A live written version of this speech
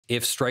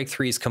If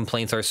Strike3's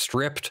complaints are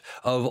stripped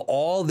of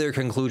all their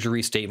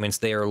conclusory statements,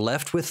 they are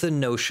left with the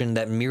notion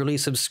that merely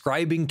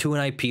subscribing to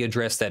an IP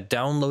address that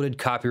downloaded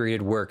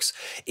copyrighted works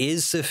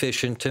is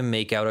sufficient to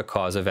make out a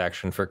cause of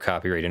action for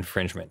copyright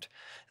infringement.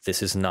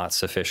 This is not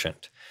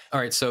sufficient. All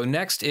right, so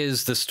next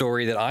is the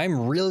story that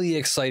I'm really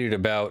excited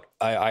about.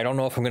 I don't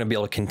know if I'm going to be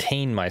able to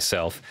contain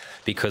myself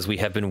because we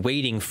have been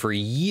waiting for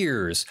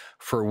years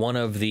for one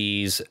of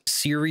these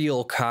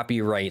serial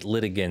copyright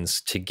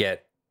litigants to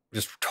get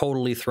just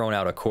totally thrown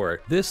out of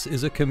court. This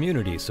is a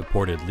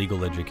community-supported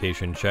legal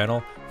education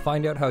channel.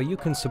 Find out how you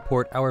can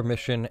support our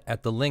mission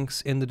at the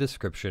links in the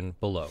description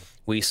below.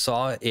 We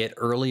saw it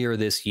earlier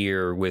this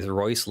year with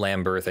Royce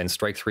Lamberth and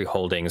Strike3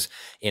 Holdings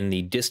in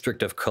the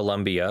District of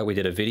Columbia. We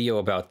did a video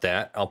about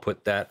that. I'll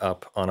put that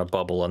up on a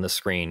bubble on the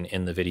screen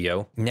in the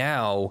video.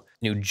 Now,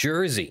 New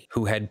Jersey,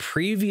 who had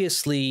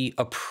previously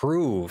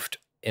approved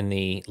in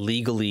the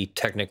legally,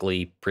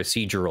 technically,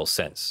 procedural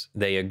sense.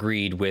 They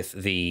agreed with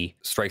the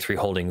Strike3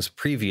 Holdings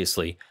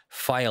previously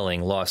filing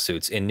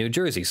lawsuits in New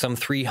Jersey. Some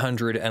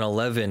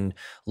 311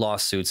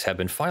 lawsuits have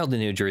been filed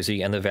in New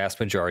Jersey, and the vast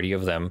majority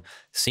of them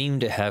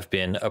seem to have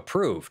been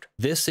approved.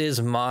 This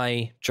is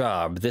my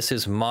job. This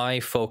is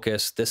my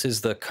focus. This is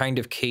the kind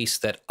of case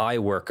that I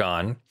work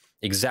on.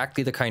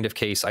 Exactly the kind of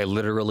case I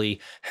literally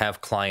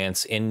have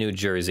clients in New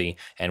Jersey,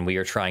 and we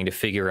are trying to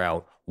figure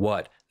out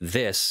what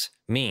this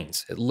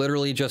means. It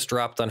literally just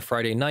dropped on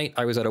Friday night.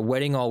 I was at a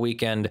wedding all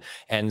weekend,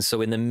 and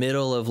so in the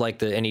middle of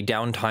like any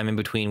downtime in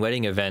between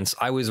wedding events,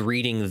 I was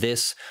reading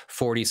this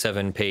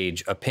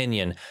 47-page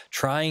opinion,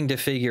 trying to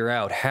figure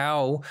out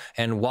how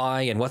and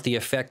why and what the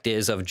effect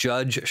is of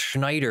Judge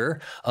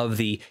Schneider of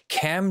the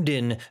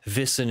Camden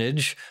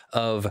vicinage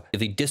of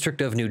the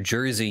District of New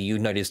Jersey,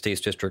 United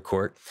States District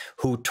Court,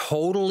 who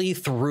totally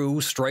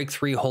threw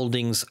Strike3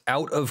 Holdings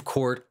out of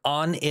court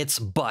on its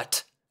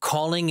butt,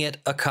 calling it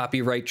a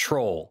copyright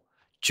troll,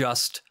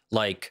 just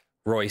like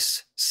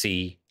Royce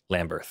C.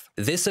 Lamberth.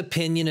 This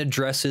opinion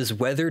addresses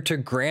whether to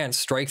grant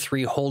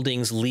Strike3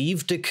 Holdings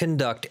leave to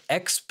conduct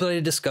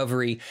expedited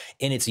discovery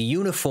in its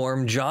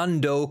uniform John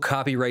Doe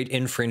copyright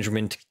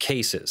infringement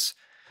cases.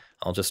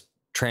 I'll just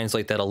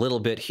translate that a little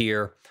bit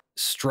here.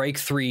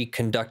 Strike3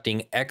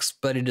 conducting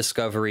expedited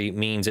discovery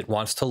means it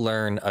wants to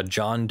learn a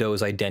John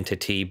Doe's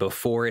identity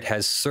before it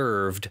has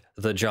served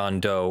the John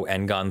Doe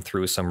and gone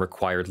through some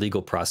required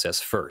legal process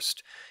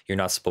first. You're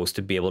not supposed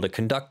to be able to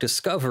conduct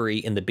discovery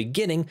in the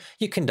beginning.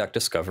 You conduct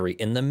discovery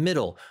in the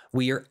middle.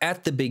 We are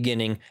at the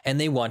beginning and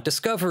they want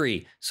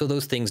discovery. So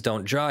those things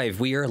don't jive.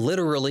 We are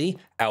literally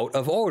out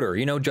of order.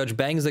 You know, Judge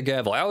bangs the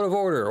gavel, out of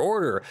order,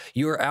 order.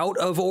 You're out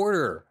of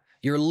order.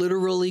 You're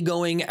literally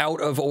going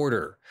out of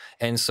order.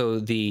 And so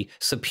the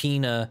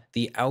subpoena,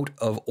 the out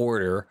of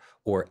order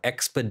or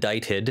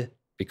expedited,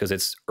 because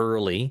it's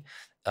early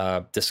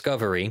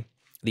discovery,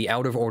 the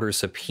out of order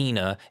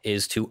subpoena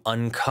is to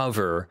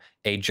uncover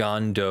a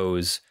John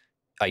Doe's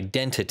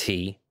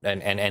identity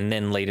and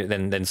then later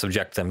then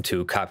subject them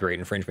to copyright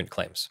infringement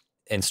claims.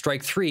 And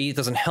Strike3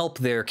 doesn't help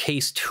their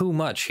case too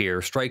much here.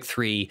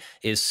 Strike3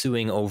 is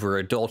suing over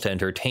adult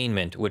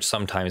entertainment, which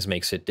sometimes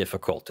makes it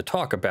difficult to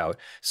talk about.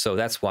 So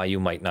that's why you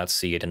might not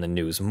see it in the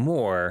news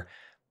more,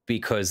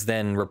 because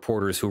then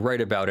reporters who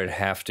write about it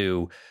have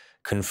to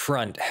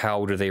confront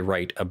how do they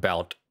write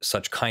about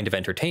such kind of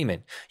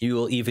entertainment. You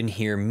will even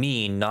hear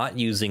me not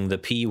using the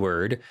P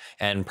word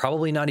and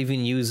probably not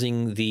even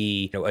using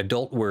the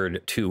adult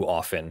word too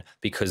often,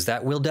 because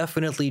that will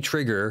definitely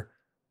trigger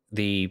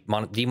the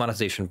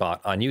demonetization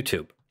bot on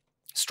YouTube.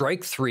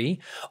 Strike3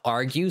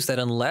 argues that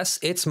unless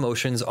its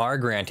motions are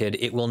granted,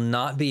 it will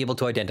not be able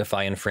to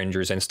identify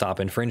infringers and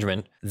stop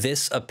infringement.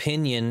 This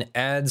opinion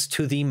adds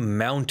to the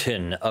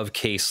mountain of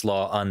case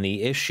law on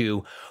the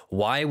issue.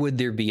 Why would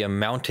there be a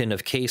mountain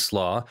of case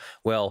law?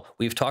 Well,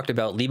 we've talked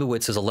about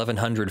Leibowitz's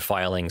 1,100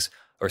 filings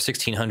or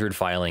 1,600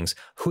 filings.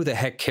 Who the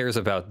heck cares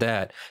about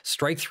that?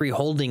 Strike3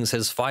 Holdings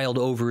has filed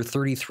over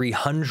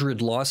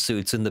 3,300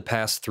 lawsuits in the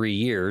past 3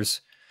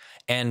 years.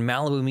 And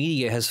Malibu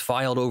Media has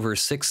filed over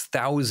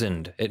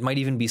 6,000. It might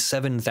even be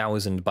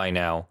 7,000 by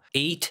now.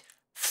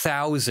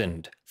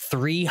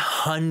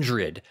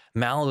 8,300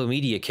 Malibu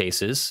Media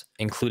cases,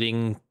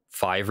 including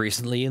 5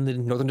 recently in the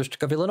Northern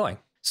District of Illinois.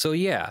 So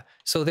yeah,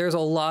 so there's a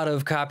lot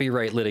of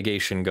copyright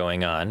litigation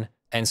going on.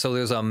 And so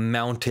there's a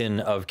mountain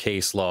of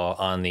case law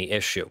on the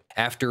issue.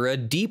 After a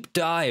deep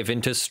dive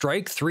into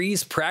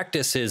Strike3's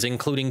practices,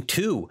 including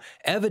 2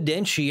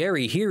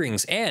 evidentiary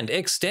hearings and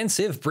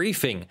extensive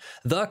briefing,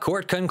 the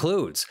court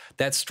concludes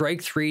that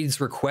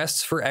Strike3's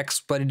requests for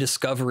expedited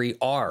discovery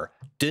are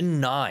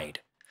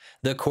denied.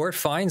 The court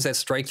finds that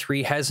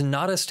Strike3 has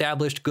not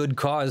established good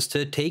cause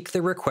to take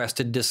the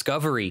requested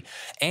discovery,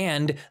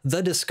 and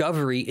the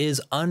discovery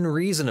is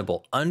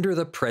unreasonable under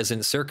the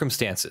present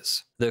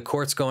circumstances. The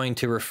court's going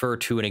to refer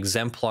to an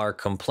exemplar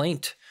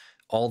complaint.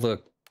 All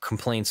the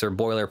complaints are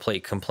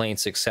boilerplate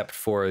complaints except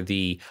for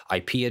the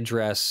IP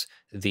address,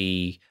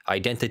 the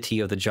identity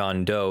of the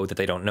John Doe that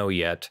they don't know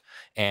yet,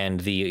 and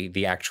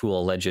the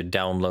actual alleged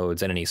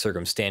downloads and any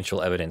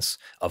circumstantial evidence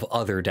of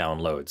other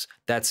downloads.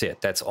 That's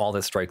it. That's all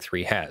that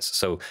Strike3 has.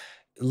 So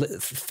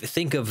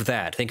think of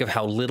that. Think of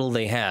how little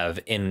they have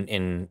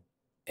in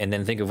and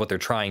then think of what they're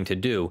trying to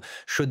do.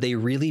 Should they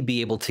really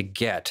be able to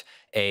get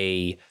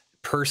a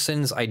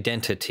person's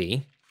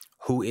identity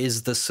who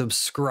is the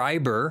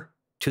subscriber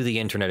to the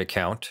internet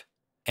account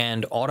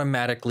and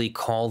automatically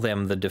call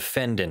them the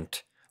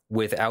defendant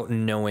without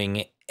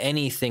knowing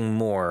anything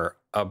more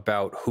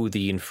about who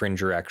the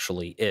infringer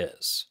actually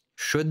is?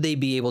 Should they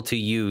be able to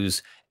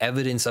use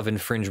evidence of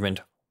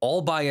infringement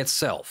all by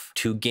itself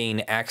to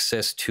gain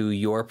access to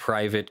your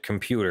private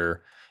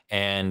computer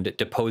and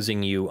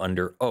deposing you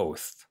under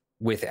oath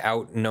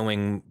without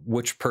knowing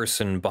which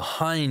person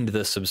behind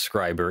the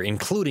subscriber,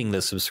 including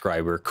the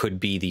subscriber, could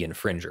be the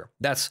infringer?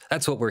 That's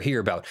what we're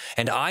here about.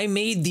 And I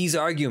made these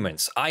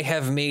arguments. I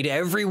have made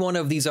every one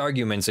of these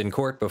arguments in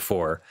court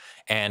before,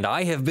 and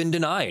I have been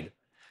denied.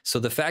 So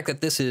the fact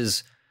that this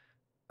is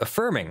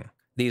affirming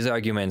these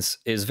arguments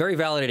is very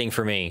validating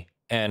for me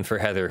and for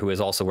Heather, who has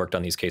also worked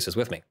on these cases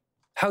with me.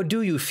 How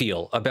do you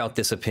feel about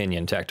this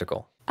opinion,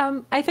 Tactical?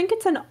 I think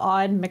it's an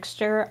odd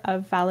mixture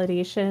of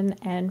validation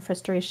and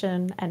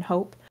frustration and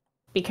hope,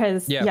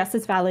 because yes,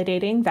 it's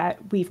validating that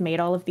we've made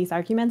all of these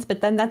arguments,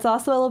 but then that's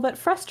also a little bit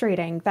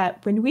frustrating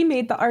that when we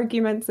made the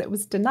arguments, it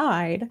was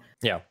denied.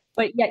 Yeah.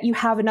 But yet you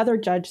have another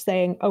judge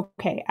saying,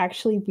 okay,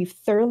 actually, we've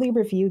thoroughly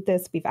reviewed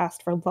this. We've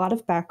asked for a lot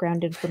of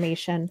background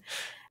information,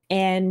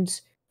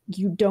 and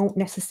you don't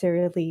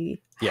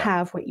necessarily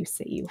have what you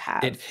say you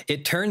have.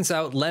 It turns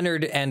out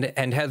Leonard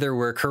and Heather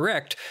were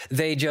correct.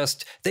 They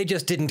just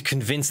didn't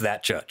convince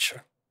that judge.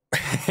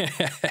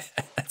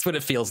 That's what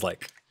it feels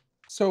like.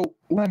 So,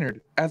 Leonard,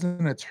 as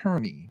an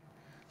attorney,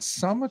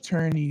 some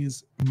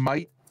attorneys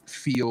might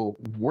feel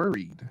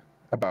worried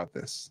about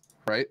this,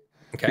 right?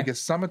 Okay.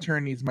 Because some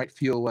attorneys might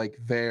feel like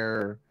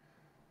the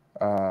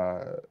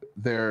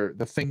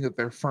thing that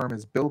their firm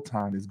is built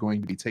on is going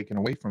to be taken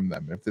away from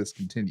them if this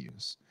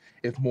continues.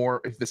 If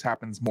this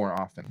happens more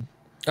often.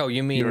 Oh,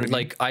 you mean, You know what I mean?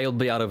 like I'll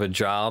be out of a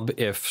job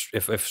if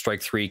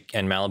Strike3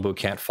 and Malibu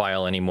can't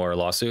file any more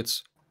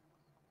lawsuits?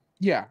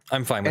 Yeah.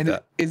 I'm fine with And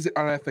that. is it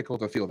unethical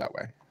to feel that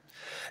way?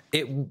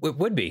 It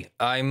would be.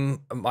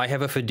 I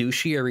have a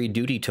fiduciary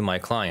duty to my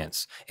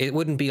clients. It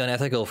wouldn't be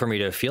unethical for me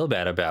to feel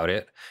bad about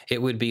it.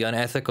 It would be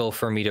unethical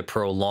for me to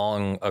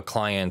prolong a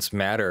client's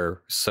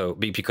matter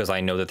because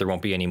I know that there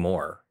won't be any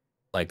more.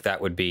 Like,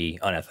 that would be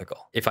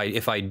unethical. If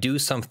I do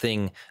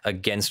something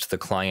against the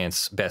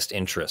client's best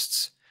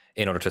interests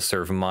in order to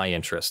serve my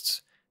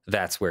interests,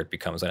 that's where it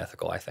becomes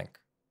unethical, I think.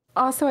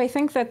 Also, I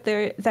think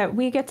that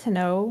we get to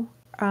know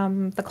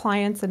the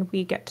clients, and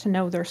we get to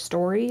know their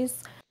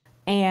stories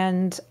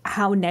and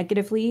how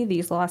negatively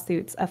these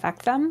lawsuits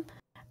affect them.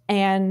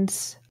 And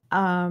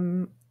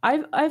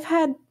I've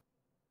had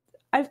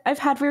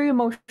very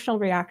emotional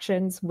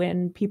reactions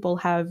when people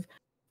have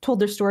told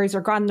their stories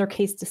or gotten their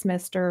case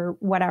dismissed or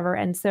whatever.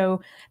 And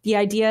so the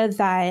idea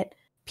that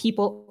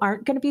people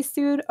aren't going to be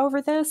sued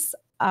over this,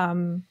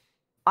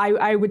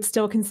 I would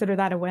still consider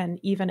that a win,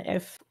 even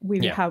if we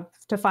would have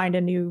to find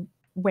a new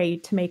way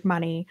to make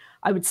money.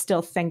 I would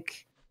still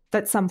think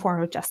that some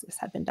form of justice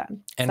had been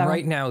done. And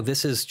right now,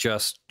 this is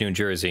just New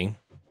Jersey,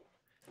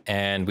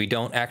 and we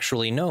don't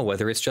actually know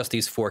whether it's just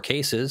these 4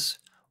 cases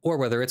or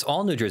whether it's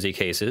all New Jersey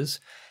cases,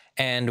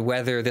 and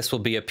whether this will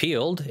be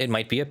appealed. It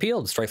might be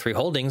appealed. Strike3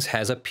 Holdings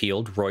has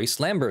appealed Royce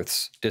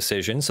Lamberth's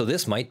decision, so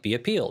this might be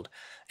appealed.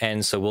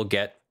 And so we'll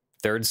get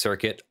Third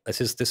Circuit.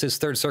 This is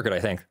Third Circuit,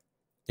 I think.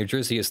 New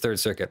Jersey is Third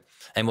Circuit,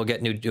 and we'll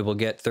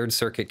get Third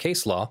Circuit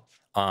case law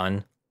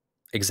on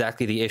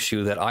exactly the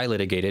issue that I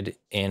litigated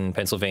in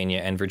Pennsylvania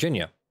and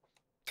Virginia.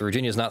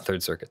 Virginia is not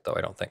Third Circuit, though,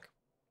 I don't think.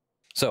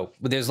 So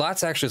there's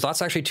lots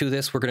actually to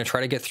this. We're going to try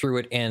to get through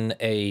it in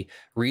a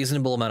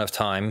reasonable amount of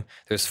time.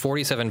 There's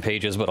 47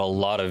 pages, but a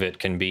lot of it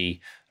can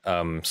be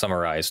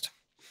summarized.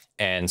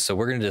 And so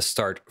we're going to just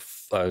start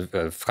kind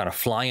of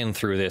flying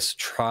through this,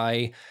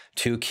 try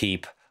to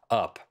keep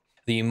up.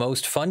 The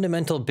most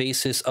fundamental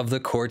basis of the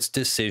court's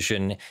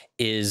decision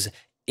is,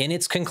 in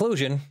its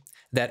conclusion,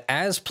 that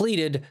as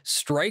pleaded,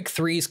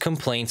 Strike3's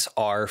complaints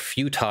are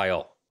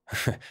futile.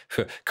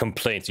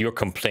 Your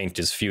complaint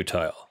is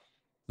futile.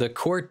 The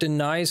court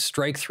denies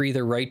Strike3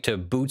 the right to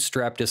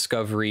bootstrap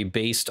discovery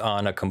based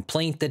on a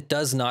complaint that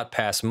does not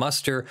pass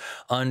muster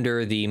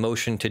under the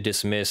motion to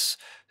dismiss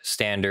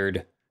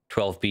standard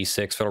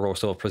 12b6, Federal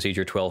Rules of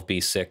Procedure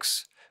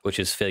 12b6, which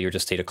is failure to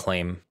state a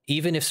claim.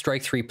 Even if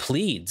Strike3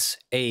 pleads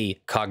a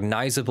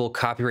cognizable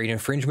copyright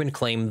infringement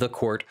claim, the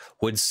court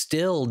would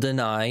still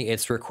deny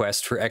its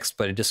request for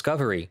expedited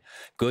discovery.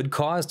 Good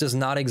cause does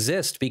not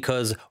exist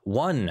because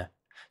 1.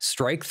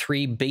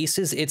 Strike3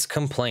 bases its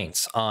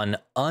complaints on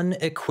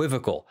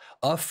unequivocal,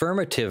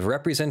 affirmative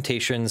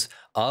representations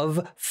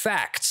of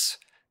facts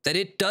that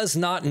it does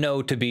not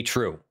know to be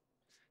true.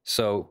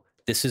 So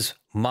this is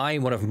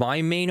one of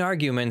my main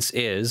arguments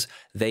is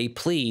they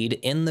plead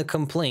in the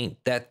complaint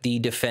that the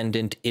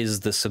defendant is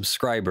the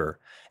subscriber,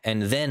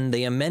 and then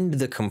they amend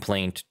the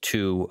complaint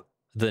to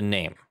the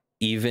name,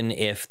 even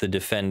if the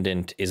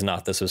defendant is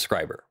not the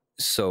subscriber.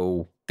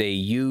 So they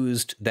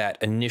used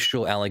that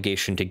initial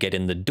allegation to get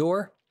in the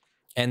door,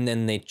 and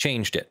then they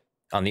changed it.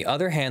 On the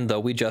other hand, though,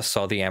 we just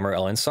saw the Amar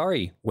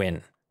El-Ansari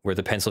win, where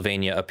the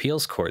Pennsylvania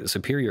Appeals Court, the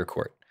Superior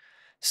Court,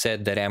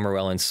 said that Amar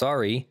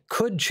El-Ansari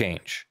could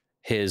change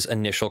his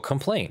initial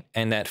complaint,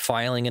 and that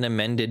filing an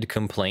amended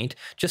complaint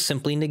just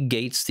simply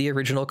negates the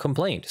original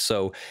complaint.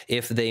 So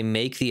if they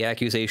make the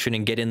accusation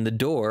and get in the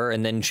door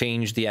and then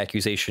change the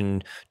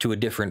accusation to a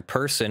different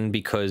person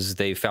because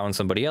they found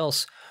somebody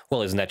else,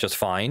 well, isn't that just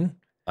fine?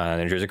 The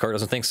New Jersey court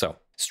doesn't think so.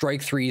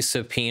 Strike3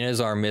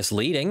 subpoenas are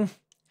misleading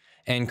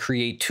and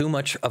create too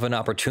much of an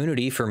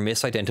opportunity for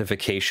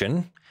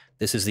misidentification.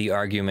 This is the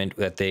argument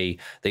that they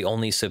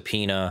only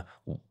subpoena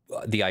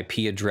the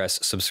IP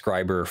address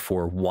subscriber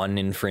for one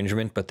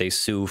infringement, but they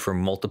sue for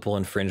multiple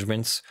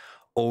infringements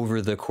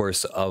over the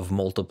course of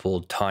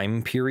multiple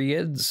time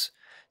periods.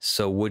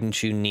 So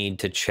wouldn't you need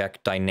to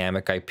check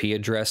dynamic IP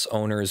address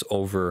owners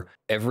over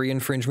every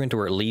infringement,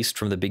 or at least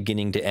from the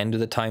beginning to end of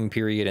the time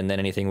period, and then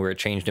anything where it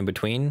changed in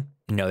between?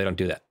 No, they don't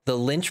do that. The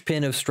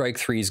linchpin of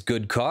Strike3's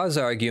good cause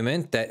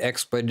argument that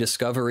expedited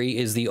discovery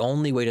is the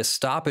only way to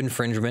stop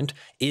infringement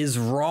is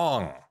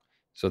wrong.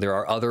 So there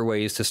are other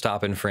ways to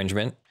stop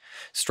infringement.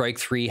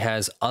 Strike3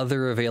 has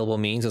other available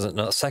means as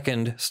a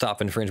second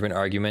stop infringement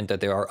argument, that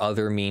there are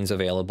other means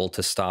available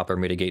to stop or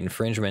mitigate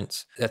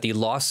infringements, that the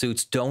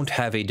lawsuits don't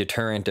have a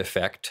deterrent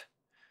effect,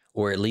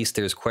 or at least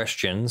there's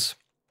questions,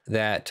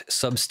 that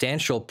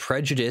substantial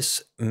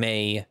prejudice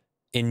may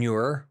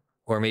inure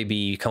or may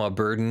become a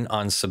burden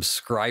on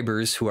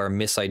subscribers who are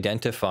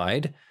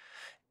misidentified.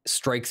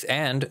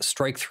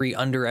 Strike3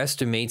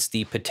 underestimates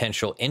the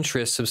potential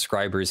interest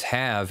subscribers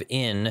have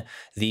in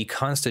the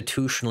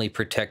constitutionally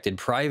protected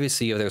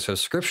privacy of their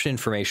subscription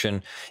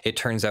information. It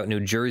turns out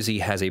New Jersey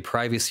has a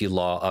privacy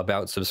law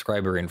about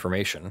subscriber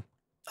information.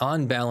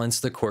 On balance,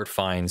 the court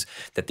finds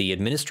that the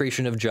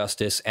administration of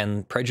justice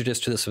and prejudice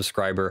to the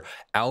subscriber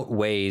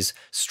outweighs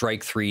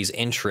Strike3's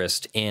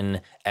interest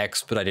in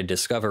expedited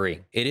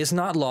discovery. It is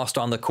not lost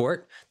on the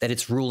court that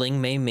its ruling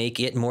may make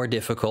it more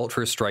difficult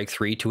for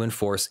Strike3 to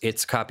enforce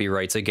its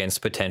copyrights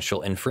against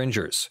potential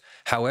infringers.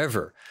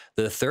 However,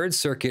 the Third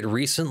Circuit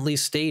recently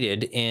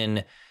stated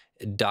in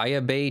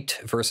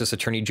Diabate versus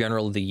Attorney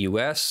General of the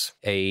U.S.,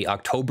 a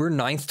October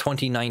 9th,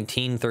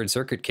 2019 Third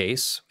Circuit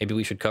case, maybe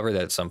we should cover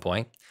that at some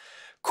point,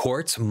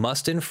 courts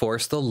must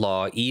enforce the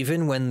law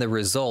even when the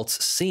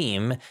results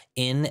seem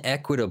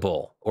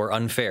inequitable or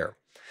unfair.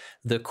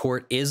 The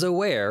court is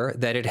aware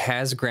that it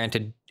has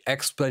granted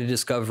expedited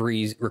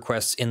discovery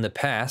requests in the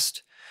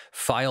past,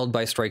 filed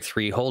by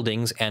Strike3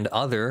 Holdings and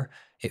other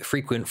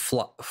frequent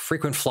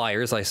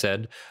flyers, I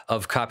said,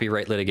 of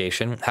copyright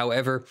litigation.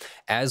 However,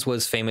 as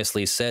was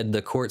famously said,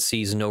 the court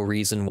sees no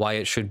reason why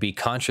it should be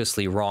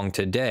consciously wrong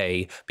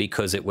today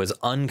because it was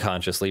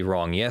unconsciously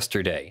wrong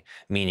yesterday,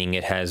 meaning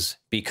it has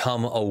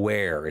become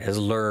aware, it has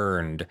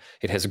learned,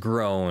 it has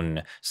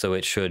grown, so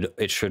it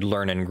should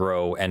learn and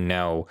grow and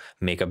now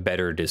make a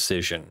better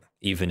decision,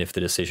 even if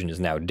the decision is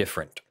now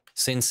different.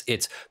 Since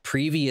its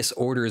previous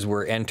orders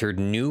were entered,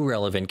 new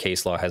relevant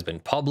case law has been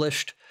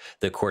published.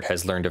 The court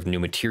has learned of new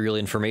material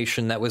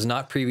information that was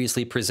not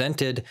previously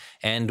presented,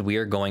 and we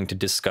are going to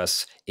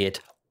discuss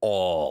it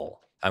all.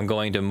 I'm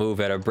going to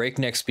move at a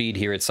breakneck speed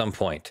here at some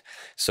point.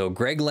 So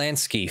Greg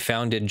Lansky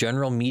founded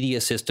General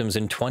Media Systems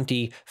in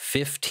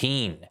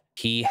 2015.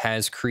 He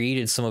has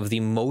created some of the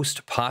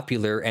most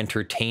popular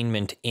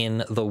entertainment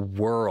in the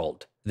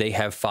world. They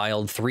have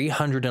filed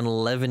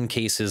 311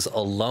 cases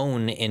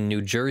alone in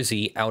New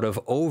Jersey out of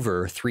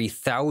over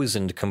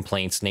 3,000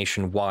 complaints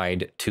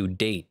nationwide to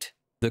date.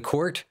 The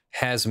court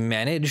has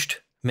managed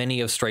many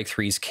of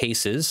Strike3's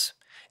cases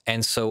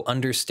and so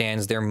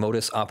understands their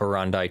modus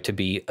operandi to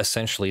be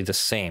essentially the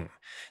same.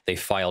 They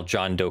file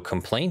John Doe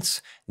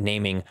complaints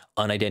naming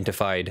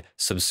unidentified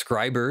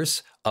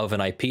subscribers of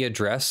an IP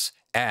address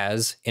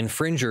as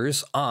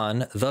infringers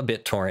on the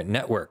BitTorrent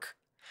network.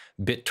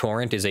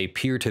 BitTorrent is a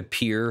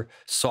peer-to-peer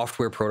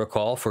software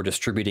protocol for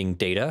distributing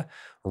data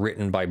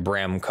written by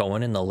Bram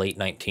Cohen in the late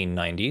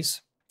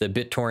 1990s. The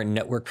BitTorrent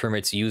network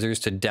permits users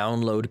to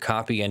download,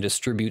 copy, and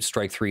distribute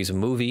Strike3's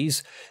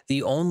movies.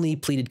 The only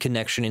pleaded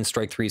connection in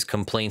Strike3's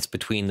complaints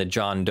between the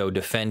John Doe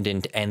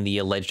defendant and the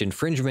alleged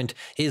infringement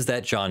is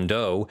that John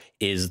Doe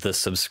is the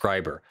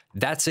subscriber.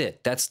 That's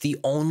it. That's the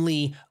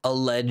only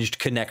alleged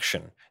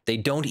connection. They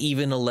don't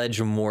even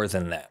allege more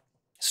than that.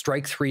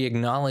 Strike3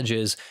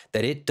 acknowledges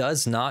that it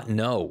does not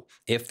know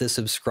if the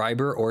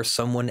subscriber or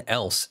someone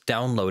else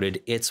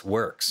downloaded its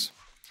works.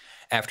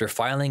 After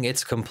filing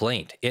its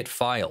complaint, it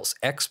files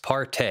ex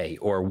parte,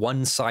 or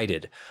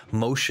one-sided,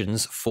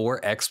 motions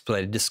for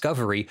expedited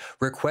discovery,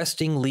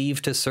 requesting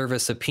leave to serve a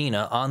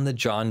subpoena on the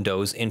John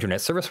Doe's internet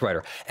service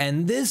provider.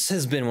 And this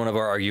has been one of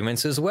our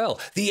arguments as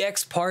well. The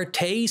ex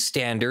parte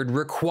standard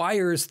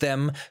requires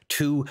them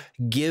to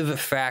give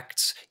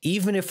facts,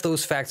 even if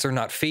those facts are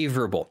not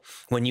favorable.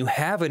 When you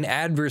have an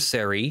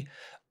adversary,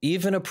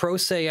 even a pro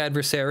se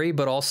adversary,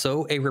 but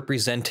also a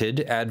represented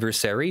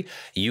adversary,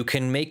 you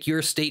can make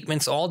your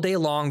statements all day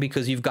long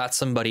because you've got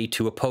somebody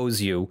to oppose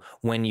you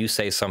when you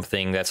say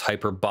something that's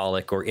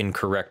hyperbolic or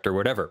incorrect or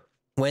whatever.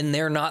 when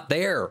they're not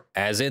there.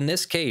 As in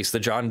this case, the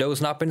John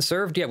Doe's not been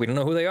served yet. We don't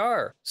know who they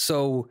are.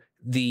 So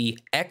the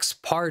ex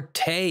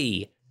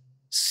parte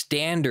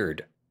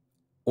standard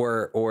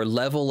or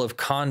level of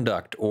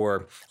conduct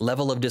or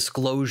level of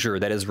disclosure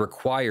that is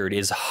required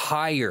is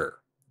higher.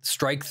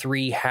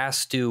 Strike3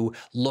 has to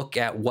look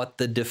at what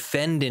the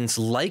defendant's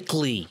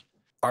likely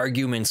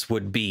arguments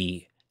would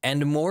be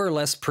and more or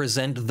less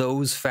present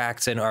those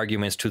facts and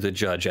arguments to the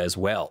judge as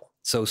well.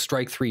 So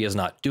Strike3 is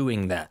not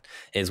doing that,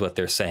 is what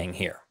they're saying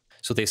here.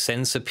 So they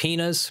send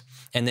subpoenas,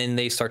 and then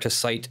they start to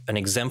cite an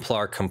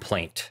exemplar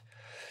complaint.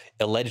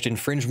 Alleged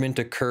infringement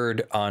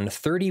occurred on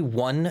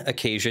 31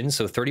 occasions,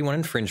 so 31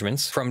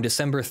 infringements, from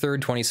December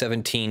 3rd,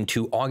 2017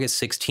 to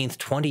August 16th,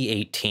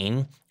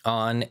 2018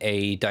 on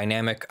a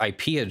dynamic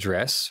IP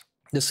address.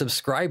 The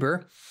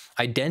subscriber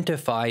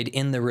identified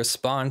in the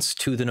response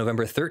to the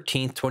November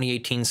 13th,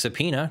 2018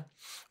 subpoena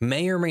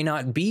may or may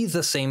not be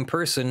the same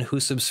person who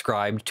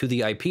subscribed to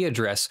the IP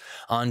address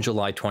on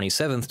July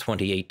 27th,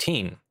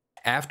 2018.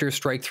 After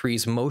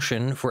Strike3's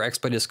motion for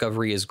expedite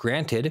discovery is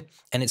granted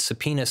and its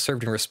subpoena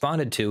served and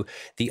responded to,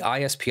 the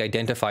ISP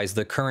identifies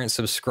the current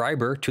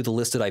subscriber to the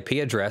listed IP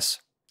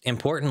address.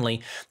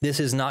 Importantly, this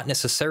is not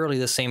necessarily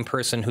the same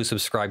person who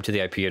subscribed to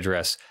the IP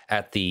address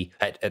at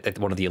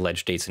one of the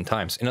alleged dates and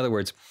times. In other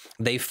words,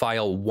 they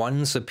file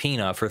one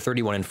subpoena for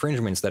 31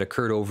 infringements that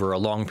occurred over a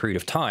long period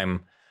of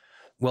time.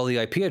 Well, the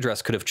IP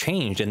address could have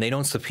changed, and they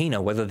don't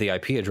subpoena whether the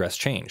IP address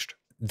changed.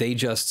 They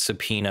just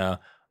subpoena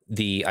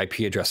the IP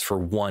address for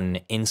one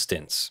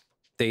instance.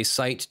 They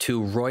cite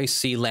to Roy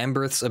C.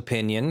 Lamberth's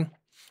opinion.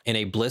 In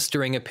a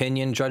blistering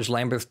opinion, Judge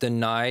Lamberth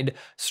denied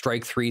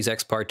Strike3's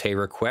ex parte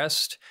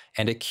request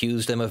and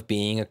accused them of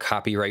being a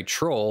copyright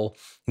troll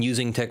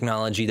using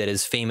technology that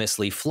is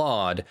famously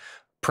flawed,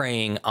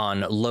 preying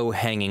on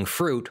low-hanging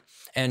fruit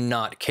and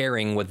not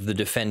caring whether the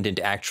defendant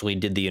actually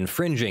did the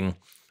infringing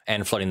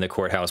and flooding the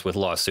courthouse with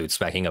lawsuits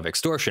smacking of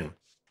extortion.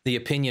 The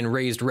opinion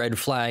raised red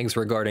flags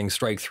regarding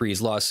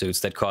Strike3's lawsuits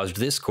that caused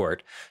this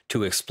court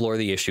to explore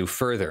the issue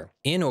further.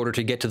 In order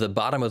to get to the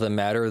bottom of the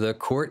matter, the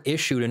court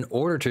issued an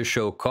order to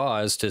show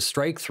cause to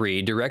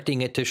Strike3,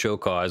 directing it to show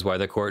cause why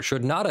the court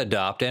should not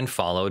adopt and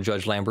follow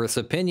Judge Lamberth's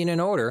opinion and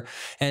order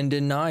and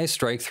deny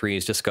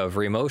Strike3's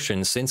discovery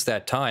motion. Since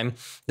that time,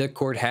 the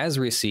court has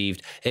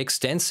received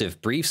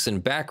extensive briefs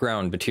and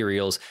background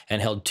materials and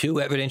held 2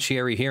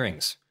 evidentiary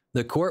hearings.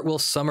 The court will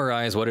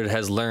summarize what it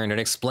has learned and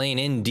explain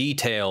in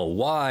detail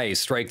why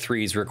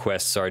Strike3's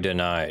requests are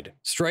denied.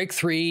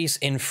 Strike3's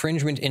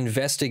infringement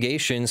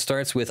investigation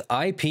starts with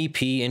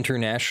IPP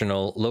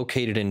International,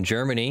 located in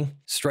Germany.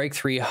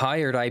 Strike3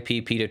 hired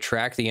IPP to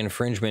track the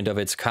infringement of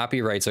its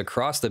copyrights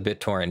across the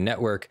BitTorrent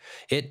network.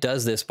 It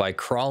does this by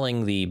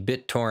crawling the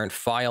BitTorrent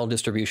file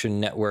distribution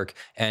network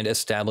and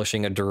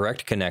establishing a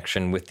direct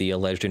connection with the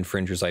alleged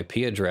infringer's IP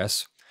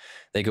address.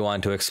 They go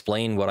on to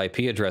explain what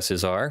IP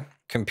addresses are.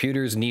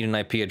 Computers need an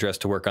IP address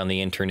to work on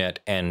the internet,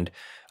 and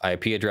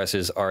IP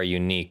addresses are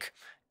unique.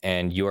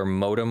 And your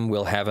modem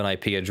will have an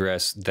IP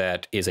address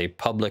that is a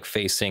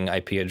public-facing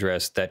IP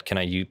address that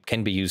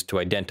can be used to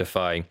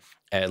identify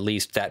at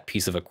least that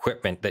piece of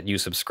equipment that you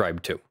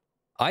subscribe to.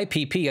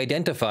 IPP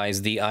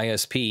identifies the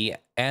ISP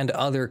and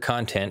other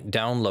content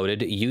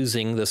downloaded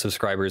using the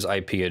subscriber's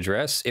IP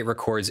address. It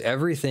records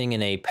everything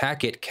in a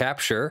packet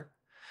capture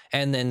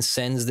and then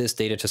sends this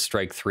data to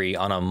Strike3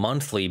 on a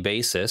monthly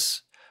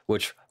basis,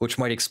 which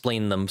might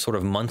explain the sort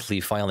of monthly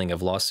filing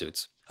of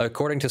lawsuits.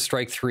 According to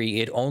Strike3,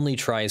 it only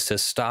tries to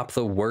stop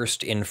the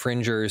worst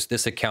infringers.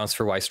 This accounts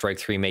for why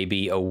Strike3 may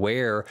be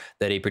aware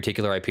that a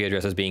particular IP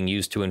address is being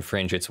used to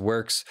infringe its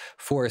works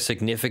for a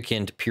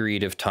significant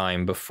period of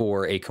time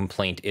before a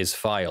complaint is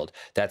filed.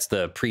 That's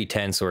the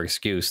pretense or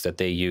excuse that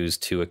they use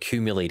to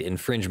accumulate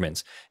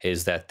infringements,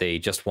 is that they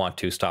just want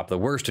to stop the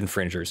worst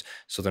infringers,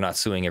 so they're not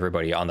suing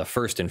everybody on the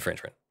first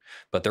infringement.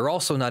 But they're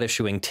also not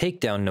issuing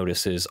takedown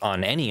notices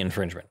on any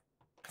infringement.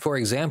 For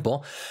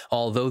example,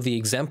 although the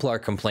exemplar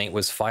complaint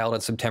was filed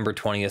on September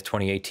 20th,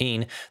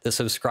 2018, the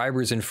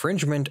subscriber's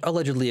infringement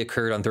allegedly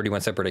occurred on 31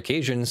 separate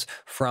occasions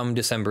from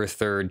December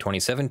 3rd,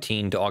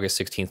 2017 to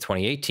August 16th,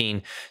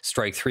 2018.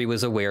 Strike3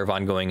 was aware of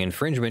ongoing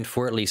infringement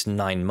for at least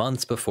 9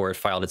 months before it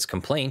filed its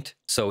complaint.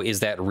 So is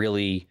that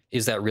really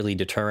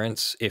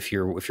deterrence if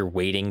you're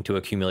waiting to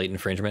accumulate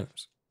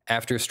infringements?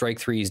 After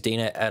Strike3's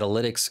data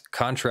analytics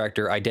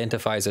contractor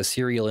identifies a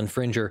serial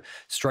infringer,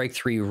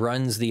 Strike3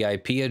 runs the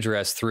IP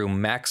address through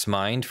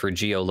MaxMind for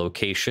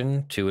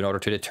geolocation in order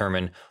to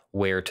determine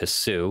where to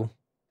sue.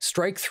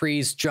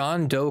 Strike3's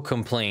John Doe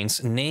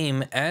complaints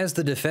name as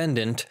the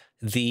defendant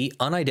the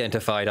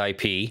unidentified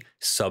IP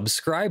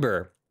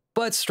subscriber,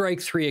 but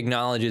Strike3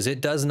 acknowledges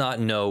it does not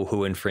know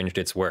who infringed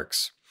its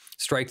works.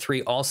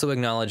 Strike3 also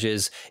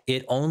acknowledges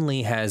it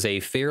only has a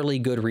fairly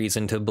good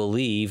reason to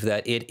believe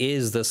that it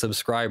is the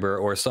subscriber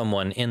or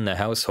someone in the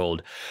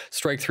household.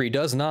 Strike3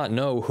 does not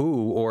know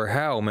who or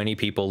how many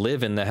people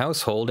live in the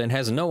household and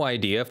has no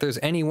idea if there's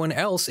anyone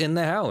else in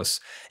the house.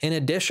 In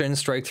addition,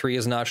 Strike3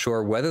 is not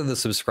sure whether the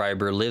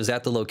subscriber lives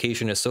at the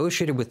location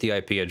associated with the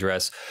IP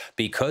address.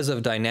 Because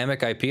of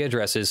dynamic IP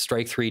addresses,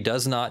 Strike3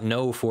 does not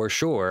know for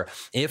sure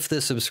if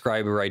the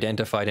subscriber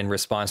identified in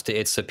response to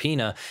its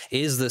subpoena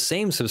is the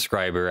same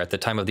subscriber at the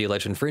time of the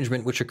alleged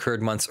infringement, which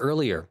occurred months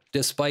earlier.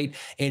 Despite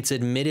its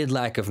admitted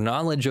lack of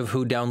knowledge of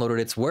who downloaded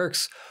its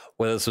works,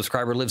 whether the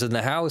subscriber lives in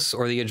the house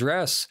or the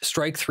address,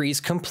 Strike3's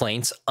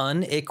complaints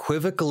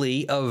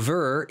unequivocally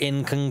aver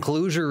in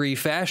conclusory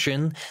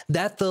fashion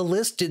that the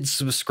listed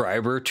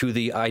subscriber to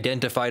the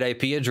identified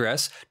IP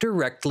address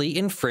directly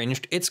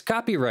infringed its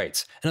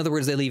copyrights. In other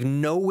words, they leave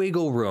no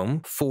wiggle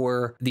room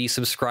for the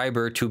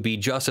subscriber to be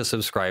just a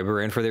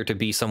subscriber and for there to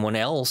be someone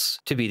else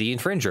to be the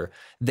infringer.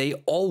 They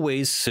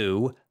always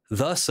sue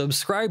the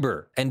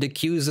subscriber and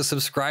accuse the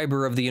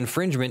subscriber of the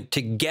infringement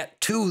to get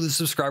to the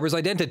subscriber's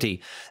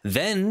identity.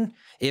 Then,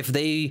 if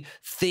they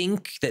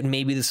think that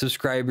maybe the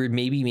subscriber,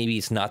 maybe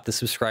it's not the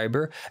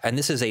subscriber, and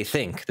this is a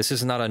think, this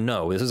is not a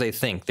no, this is a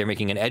think. They're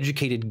making an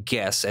educated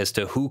guess as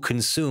to who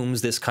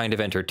consumes this kind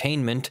of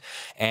entertainment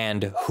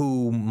and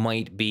who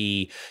might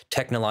be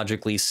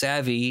technologically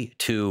savvy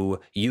to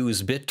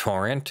use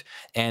BitTorrent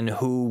and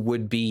who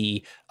would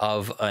be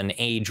of an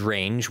age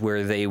range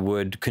where they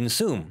would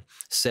consume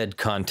said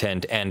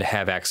content and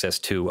have access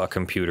to a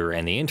computer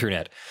and the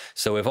internet.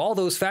 So if all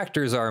those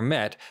factors are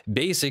met,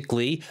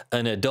 basically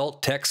an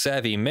adult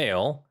tech-savvy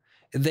male,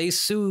 they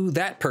sue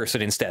that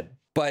person instead.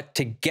 But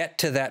to get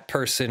to that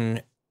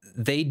person,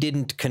 they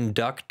didn't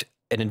conduct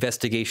an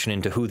investigation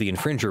into who the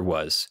infringer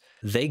was.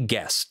 They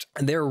guessed.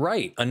 They're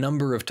right a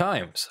number of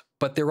times,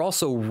 but they're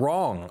also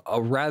wrong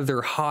a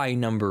rather high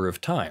number of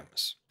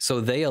times.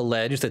 So they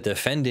allege that the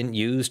defendant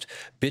used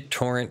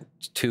BitTorrent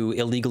to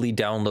illegally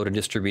download and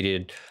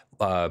distributed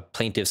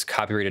plaintiff's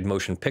copyrighted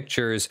motion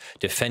pictures.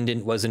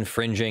 Defendant was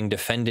infringing.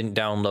 Defendant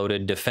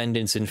downloaded.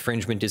 Defendant's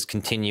infringement is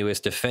continuous.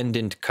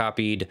 Defendant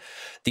copied.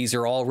 These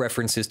are all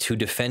references to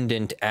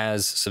defendant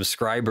as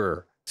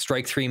subscriber.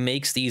 Strike3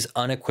 makes these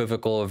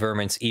unequivocal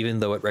averments even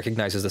though it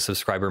recognizes the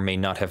subscriber may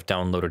not have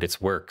downloaded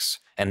its works.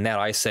 And that,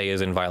 I say,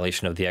 is in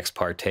violation of the ex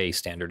parte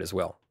standard as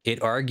well.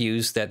 It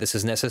argues that this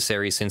is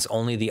necessary since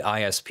only the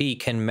ISP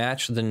can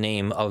match the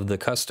name of the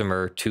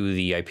customer to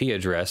the IP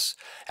address.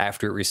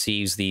 After it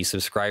receives the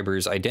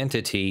subscriber's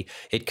identity,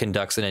 it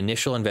conducts an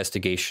initial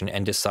investigation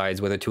and decides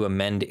whether to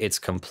amend its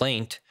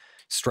complaint.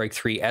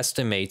 Strike3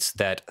 estimates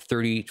that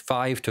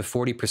 35 to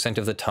 40%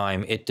 of the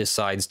time it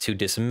decides to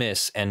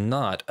dismiss and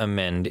not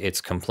amend its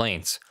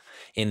complaints.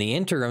 In the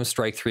interim,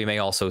 Strike3 may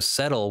also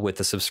settle with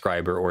the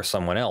subscriber or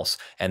someone else,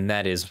 and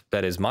that is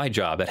my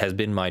job. That has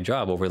been my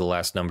job over the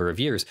last number of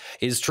years,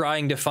 is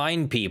trying to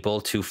find people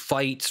to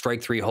fight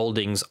Strike3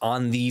 Holdings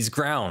on these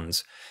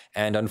grounds.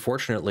 And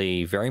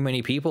unfortunately, very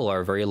many people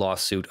are very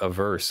lawsuit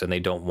averse, and they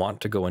don't want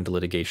to go into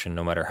litigation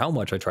no matter how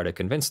much I try to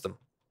convince them.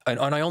 And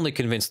I only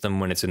convince them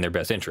when it's in their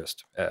best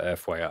interest,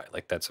 FYI,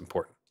 like that's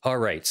important. All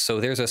right,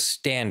 so there's a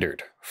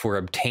standard for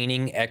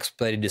obtaining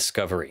expedited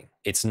discovery.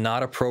 It's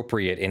not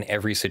appropriate in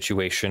every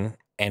situation,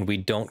 and we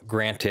don't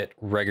grant it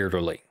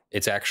regularly.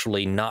 It's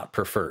actually not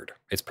preferred.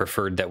 It's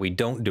preferred that we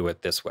don't do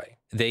it this way.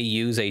 They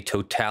use a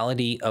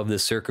totality of the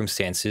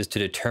circumstances to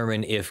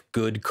determine if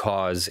good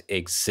cause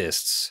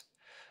exists.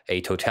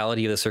 A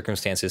totality of the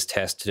circumstances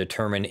test to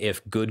determine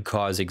if good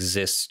cause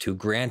exists to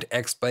grant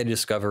expedited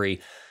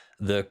discovery.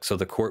 So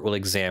the court will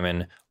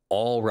examine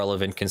all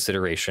relevant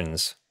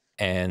considerations.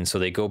 And so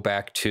they go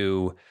back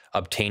to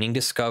obtaining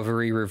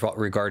discovery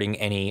regarding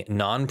any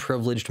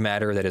non-privileged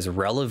matter that is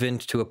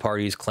relevant to a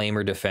party's claim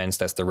or defense.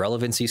 That's the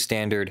relevancy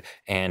standard,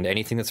 and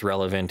anything that's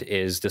relevant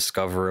is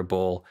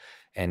discoverable.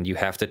 And you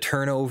have to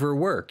turn over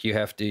work. You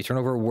have to turn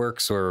over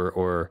works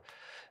or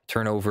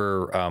turn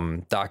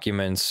over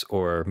documents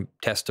or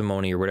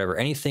testimony or whatever.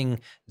 Anything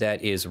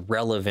that is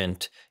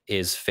relevant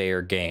is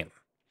fair game.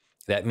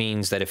 That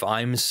means that if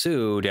I'm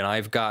sued and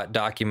I've got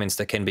documents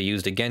that can be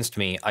used against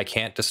me, I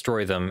can't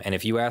destroy them. And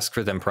if you ask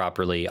for them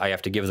properly, I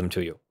have to give them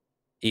to you,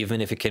 even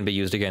if it can be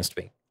used against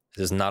me.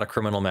 This is not a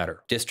criminal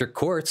matter. District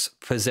courts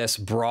possess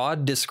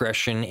broad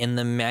discretion in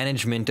the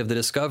management of the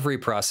discovery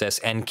process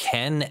and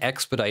can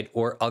expedite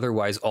or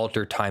otherwise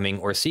alter timing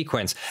or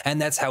sequence.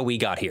 And that's how we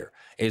got here,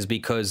 is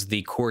because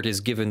the court is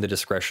given the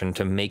discretion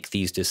to make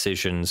these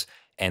decisions.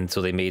 And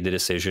so they made the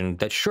decision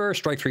that, sure,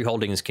 Strike3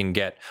 Holdings can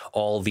get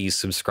all these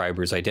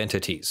subscribers'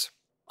 identities.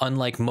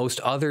 Unlike most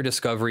other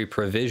discovery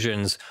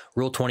provisions,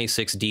 Rule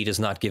 26D does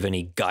not give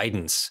any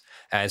guidance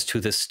as to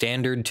the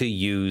standard to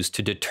use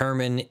to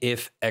determine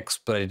if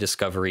expedited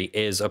discovery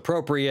is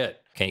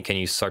appropriate. Can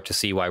you start to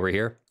see why we're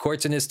here?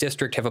 Courts in this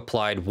district have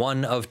applied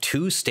one of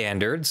two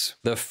standards.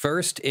 The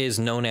first is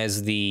known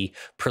as the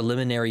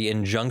preliminary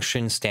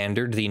injunction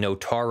standard, the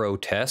Notaro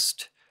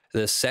test.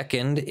 The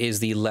second is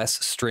the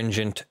less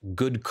stringent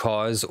good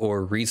cause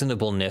or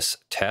reasonableness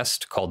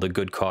test, called the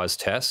good cause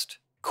test.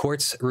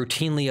 Courts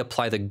routinely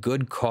apply the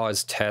good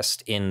cause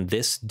test in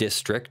this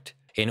district.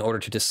 In order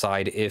to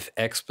decide if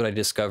expedited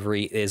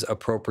discovery is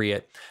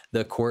appropriate,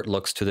 the court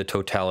looks to the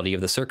totality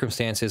of the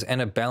circumstances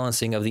and a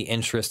balancing of the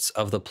interests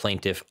of the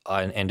plaintiff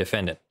and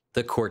defendant.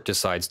 The court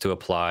decides to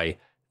apply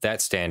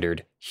that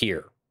standard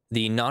here.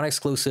 The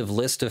non-exclusive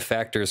list of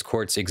factors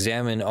courts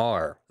examine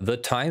are the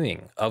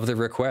timing of the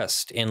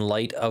request in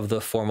light of the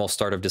formal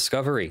start of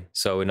discovery.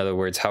 So in other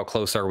words, how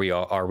close are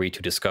we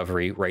to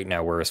discovery? Right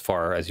now we're as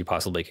far as you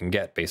possibly can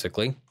get,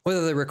 basically.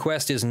 Whether the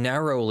request is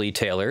narrowly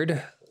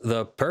tailored,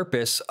 the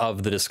purpose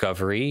of the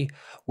discovery,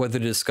 whether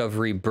the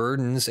discovery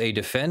burdens a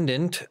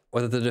defendant,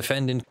 whether the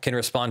defendant can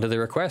respond to the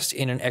request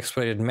in an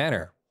expedited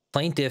manner.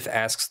 Plaintiff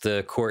asks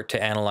the court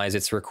to analyze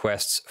its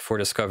requests for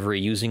discovery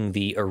using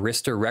the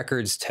Arista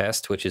Records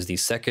test, which is the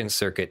Second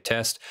Circuit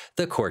test.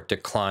 The court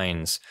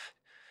declines.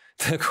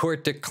 The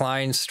court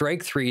declines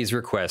Strike3's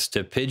request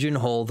to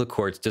pigeonhole the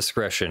court's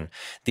discretion.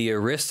 The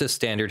Arista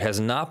standard has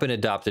not been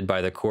adopted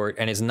by the court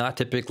and is not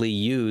typically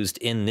used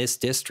in this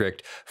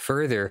district.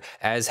 Further,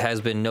 as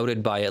has been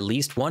noted by at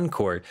least one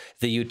court,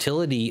 the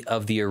utility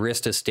of the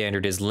Arista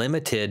standard is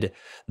limited.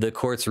 The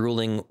court's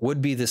ruling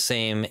would be the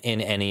same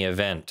in any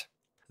event.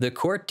 The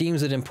court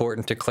deems it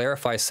important to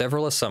clarify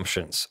several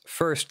assumptions.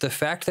 First, the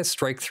fact that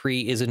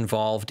Strike3 is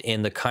involved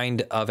in the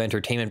kind of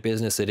entertainment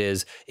business it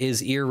is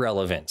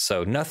irrelevant,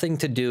 so nothing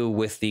to do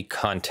with the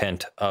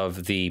content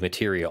of the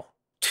material.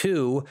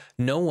 Two,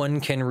 no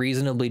one can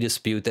reasonably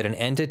dispute that an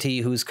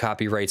entity whose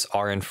copyrights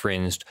are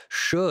infringed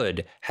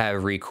should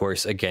have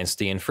recourse against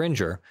the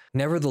infringer.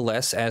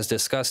 Nevertheless, as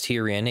discussed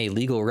herein, a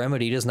legal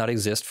remedy does not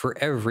exist for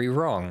every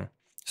wrong.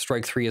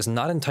 Strike3 is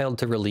not entitled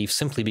to relief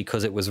simply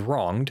because it was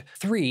wronged.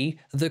 3,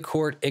 the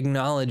court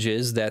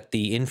acknowledges that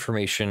the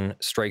information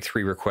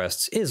Strike3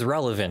 requests is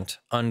relevant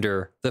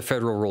under the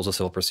Federal Rules of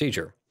Civil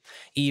Procedure.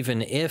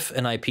 Even if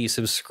an IP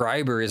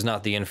subscriber is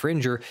not the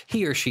infringer,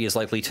 he or she is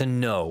likely to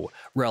know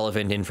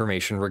relevant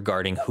information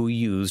regarding who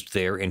used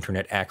their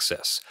internet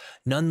access.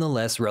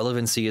 Nonetheless,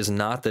 relevancy is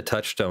not the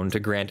touchstone to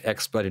grant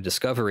expedited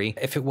discovery.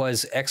 If it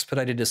was,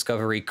 expedited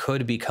discovery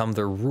could become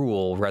the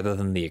rule rather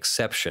than the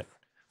exception.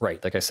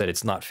 Right, like I said,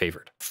 it's not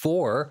favored.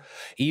 4,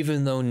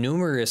 even though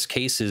numerous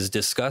cases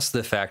discuss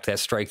the fact that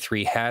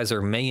Strike3 has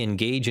or may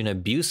engage in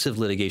abusive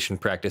litigation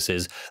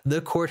practices,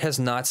 the court has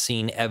not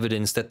seen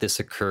evidence that this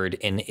occurred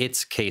in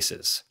its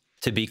cases.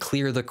 To be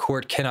clear, the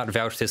court cannot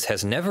vouch this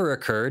has never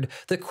occurred.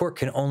 The court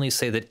can only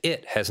say that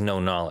it has no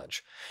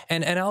knowledge.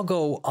 And I'll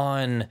go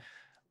on.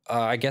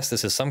 I guess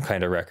this is some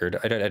kind of record.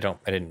 I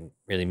didn't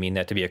really mean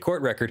that to be a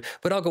court record,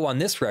 but I'll go on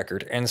this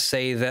record and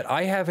say that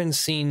I haven't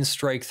seen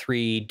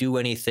Strike3 do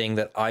anything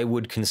that I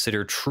would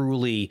consider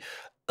truly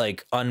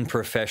like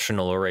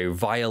unprofessional or a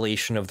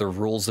violation of the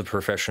rules of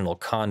professional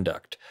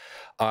conduct.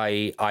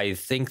 I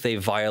think they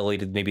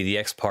violated maybe the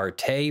ex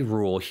parte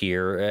rule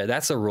here.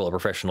 That's a rule of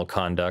professional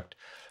conduct,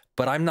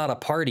 but I'm not a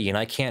party and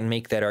I can't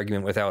make that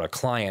argument without a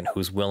client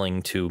who's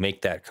willing to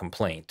make that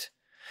complaint.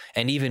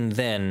 And even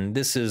then,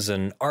 this is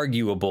an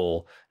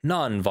arguable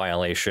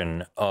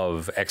non-violation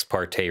of ex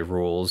parte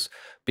rules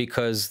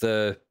because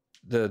the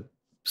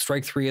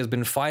Strike3 has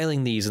been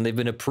filing these and they've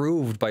been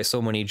approved by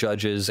so many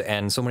judges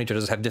and so many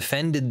judges have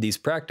defended these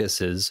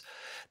practices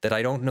that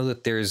I don't know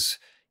that there's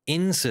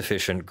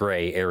insufficient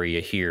gray area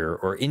here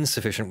or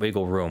insufficient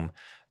wiggle room.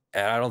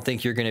 And I don't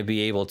think you're going to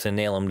be able to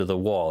nail them to the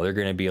wall. They're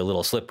going to be a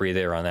little slippery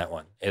there on that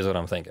one, is what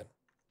I'm thinking.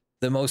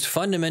 The most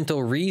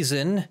fundamental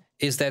reason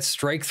is that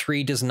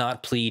Strike3 does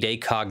not plead a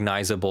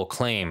cognizable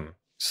claim.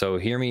 So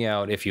hear me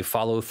out. If you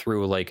follow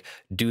through, like,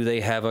 do they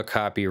have a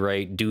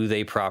copyright? Do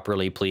they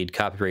properly plead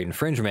copyright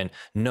infringement?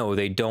 No,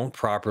 they don't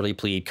properly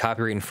plead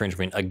copyright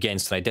infringement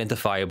against an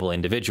identifiable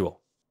individual.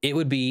 It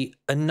would be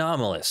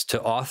anomalous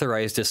to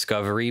authorize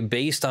discovery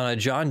based on a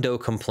John Doe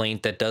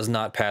complaint that does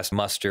not pass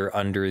muster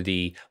under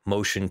the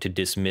motion to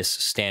dismiss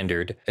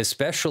standard,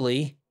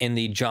 especially in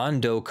the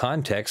John Doe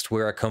context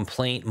where a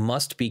complaint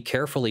must be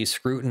carefully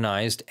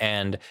scrutinized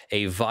and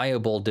a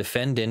viable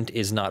defendant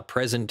is not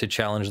present to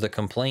challenge the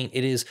complaint.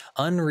 It is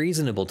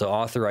unreasonable to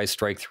authorize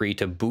Strike3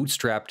 to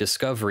bootstrap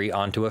discovery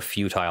onto a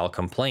futile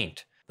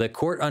complaint. The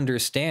court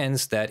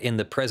understands that in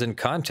the present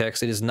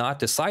context, it is not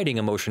deciding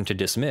a motion to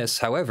dismiss.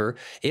 However,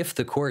 if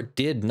the court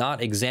did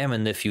not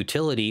examine the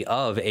futility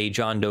of a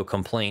John Doe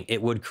complaint,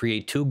 it would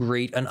create too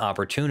great an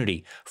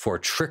opportunity for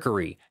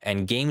trickery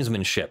and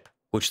gamesmanship,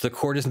 which the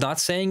court is not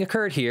saying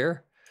occurred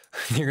here.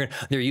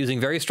 They're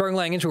using very strong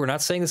language. We're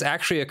not saying this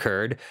actually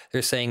occurred.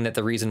 They're saying that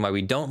the reason why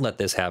we don't let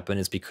this happen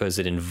is because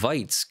it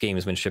invites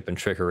gamesmanship and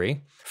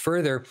trickery.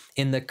 Further,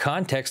 in the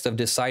context of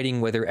deciding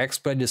whether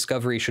expedited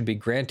discovery should be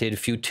granted,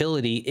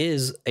 futility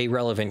is a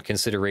relevant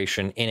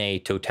consideration in a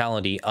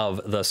totality of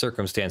the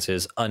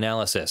circumstances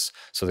analysis.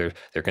 So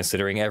they're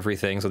considering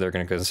everything, so they're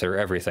going to consider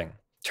everything.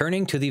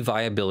 Turning to the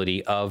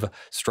viability of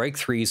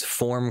Strike3's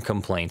form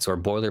complaints or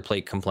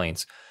boilerplate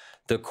complaints,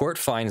 The court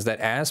finds that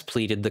as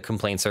pleaded, the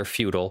complaints are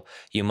futile.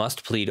 You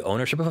must plead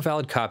ownership of a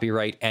valid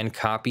copyright and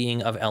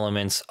copying of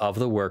elements of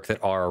the work that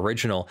are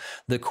original.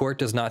 The court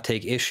does not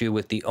take issue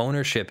with the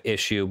ownership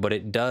issue, but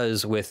it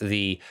does with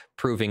the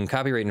proving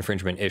copyright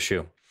infringement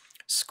issue.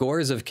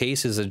 Scores of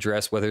cases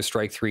address whether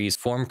Strike3's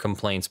form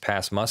complaints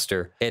pass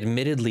muster.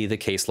 Admittedly, the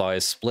case law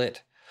is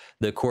split.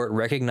 The court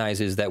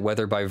recognizes that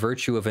whether by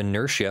virtue of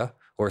inertia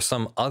or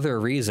some other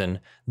reason,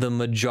 the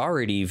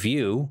majority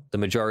view, the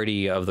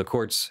majority of the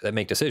courts that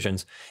make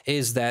decisions,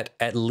 is that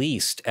at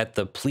least at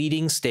the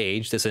pleading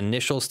stage, this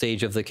initial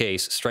stage of the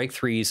case,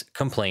 Strike3's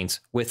complaints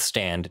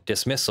withstand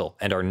dismissal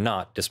and are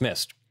not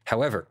dismissed.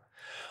 However,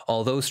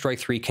 although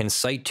Strike3 can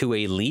cite to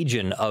a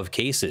legion of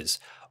cases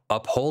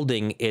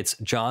upholding its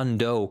John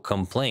Doe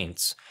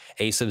complaints,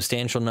 a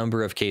substantial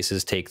number of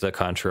cases take the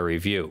contrary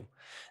view.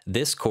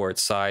 This court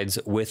sides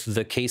with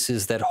the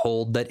cases that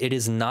hold that it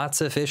is not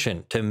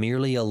sufficient to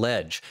merely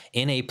allege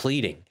in a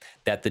pleading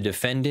that the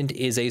defendant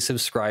is a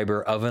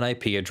subscriber of an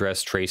IP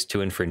address traced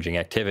to infringing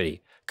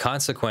activity.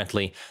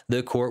 Consequently,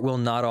 the court will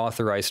not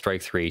authorize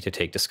Strike3 to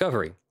take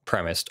discovery,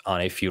 premised on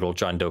a futile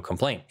John Doe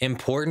complaint.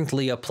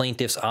 Importantly, a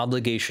plaintiff's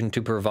obligation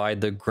to provide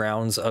the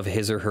grounds of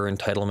his or her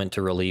entitlement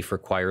to relief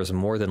requires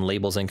more than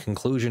labels and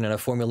conclusion and a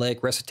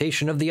formulaic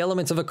recitation of the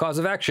elements of a cause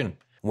of action.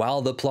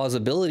 While the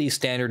plausibility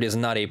standard is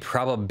not a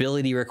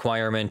probability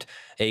requirement,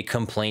 a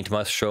complaint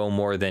must show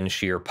more than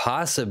sheer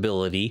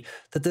possibility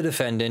that the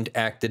defendant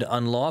acted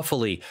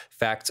unlawfully.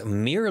 Facts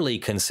merely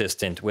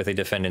consistent with a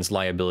defendant's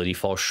liability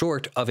fall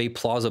short of a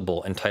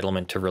plausible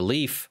entitlement to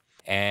relief,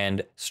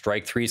 and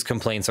Strike3's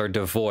complaints are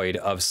devoid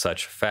of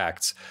such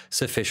facts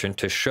sufficient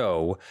to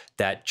show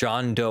that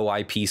John Doe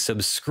IP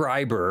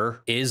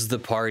subscriber is the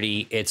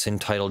party it's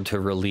entitled to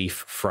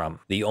relief from.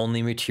 The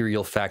only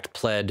material fact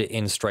pled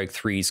in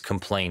Strike3's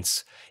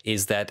complaints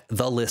is that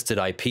the listed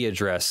IP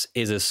address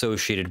is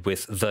associated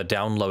with the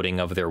downloading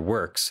of their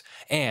works,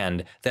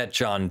 and that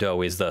John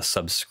Doe is the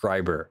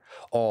subscriber.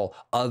 All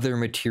other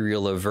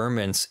material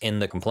averments in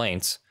the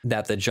complaints,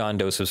 that the John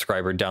Doe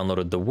subscriber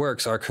downloaded the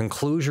works, are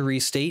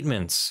conclusory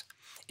statements.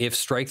 If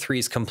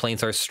Strike3's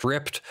complaints are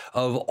stripped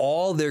of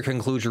all their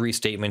conclusory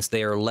statements,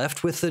 they are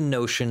left with the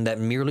notion that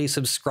merely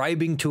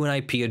subscribing to an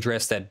IP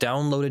address that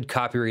downloaded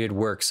copyrighted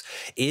works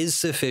is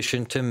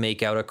sufficient to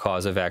make out a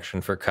cause of action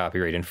for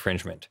copyright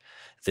infringement.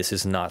 This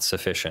is not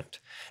sufficient.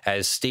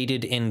 As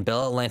stated in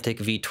Bell Atlantic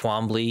v.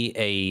 Twombly,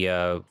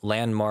 a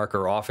landmark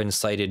or often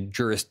cited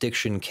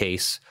jurisdiction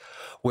case,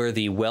 where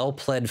the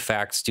well-pled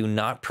facts do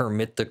not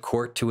permit the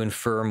court to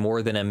infer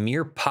more than a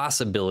mere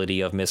possibility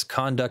of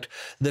misconduct,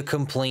 the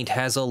complaint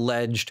has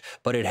alleged,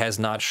 but it has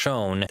not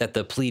shown, that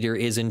the pleader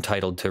is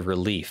entitled to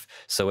relief.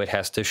 So it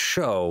has to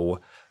show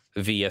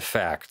via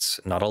facts,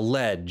 not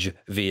allege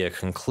via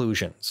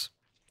conclusions.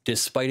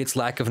 Despite its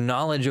lack of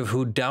knowledge of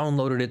who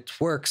downloaded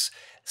its works,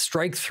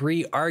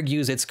 Strike3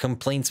 argues its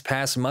complaints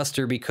pass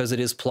muster because it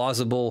is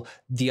plausible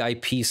the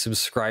IP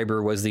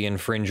subscriber was the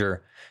infringer.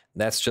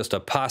 That's just a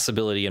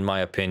possibility in my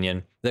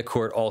opinion. The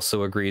court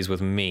also agrees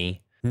with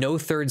me. No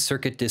Third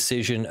Circuit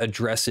decision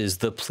addresses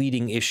the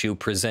pleading issue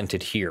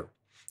presented here.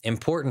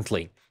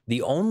 Importantly,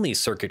 the only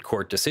circuit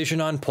court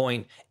decision on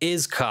point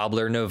is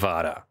Cobbler,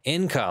 Nevada.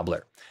 In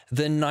Cobbler,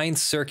 the Ninth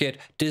Circuit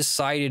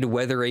decided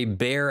whether a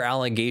bare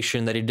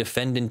allegation that a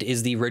defendant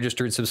is the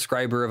registered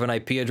subscriber of an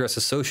IP address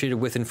associated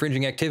with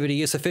infringing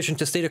activity is sufficient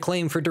to state a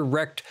claim for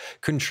direct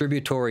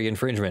contributory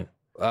infringement.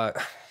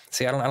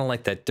 See, I don't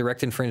like that.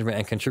 Direct infringement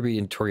and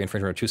contributory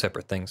infringement are two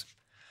separate things.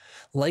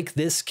 Like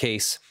this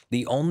case,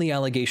 the only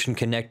allegation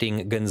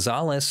connecting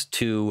Gonzalez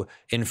to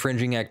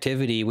infringing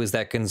activity was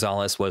that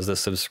Gonzalez was the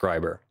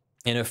subscriber.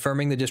 In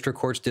affirming the district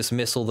court's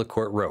dismissal, the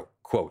court wrote,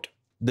 quote,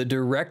 "The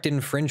direct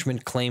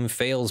infringement claim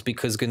fails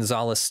because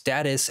Gonzalez's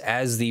status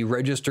as the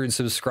registered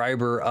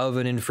subscriber of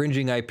an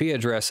infringing IP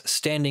address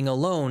standing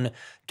alone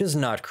does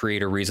not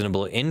create a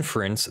reasonable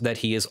inference that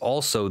he is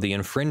also the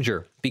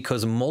infringer.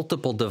 Because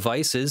multiple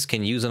devices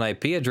can use an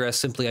IP address,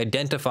 simply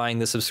identifying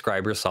the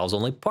subscriber solves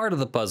only part of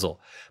the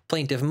puzzle.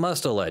 Plaintiff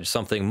must allege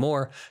something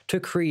more to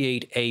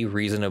create a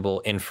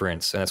reasonable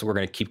inference." And that's what we're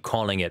going to keep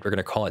calling it. We're going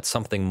to call it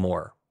something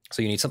more.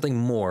 So you need something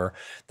more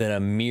than a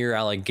mere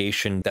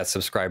allegation that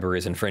subscriber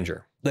is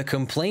infringer. The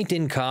complaint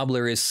in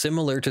Cobbler is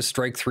similar to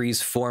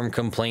Strike3's form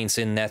complaints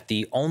in that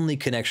the only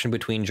connection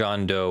between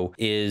John Doe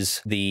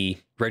is the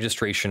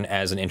registration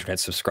as an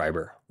internet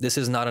subscriber. This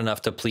is not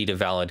enough to plead a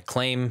valid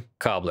claim.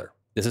 Cobbler.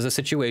 This is a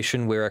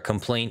situation where a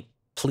complaint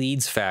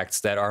pleads facts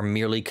that are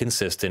merely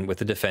consistent with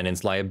the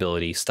defendant's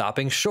liability,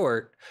 stopping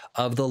short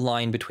of the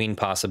line between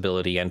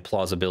possibility and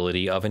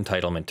plausibility of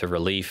entitlement to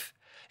relief,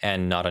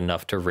 and not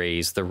enough to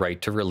raise the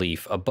right to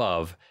relief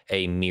above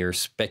a mere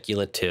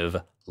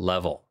speculative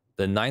level.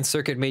 The Ninth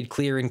Circuit made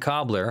clear in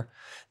Cobbler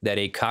that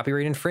a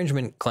copyright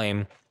infringement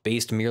claim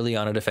based merely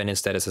on a defendant's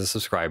status as a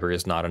subscriber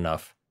is not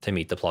enough to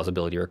meet the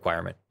plausibility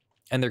requirement.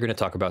 And they're going to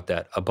talk about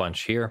that a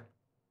bunch here.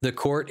 The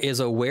court is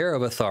aware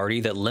of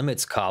authority that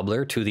limits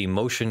Cobbler to the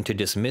motion to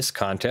dismiss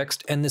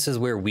context, and this is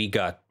where we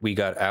got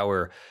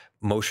our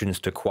motions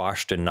to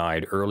quash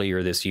denied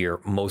earlier this year,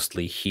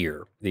 mostly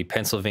here. The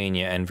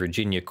Pennsylvania and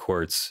Virginia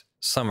courts,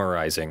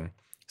 summarizing,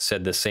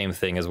 said the same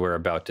thing as we're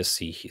about to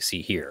see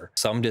here.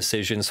 Some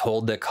decisions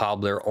hold that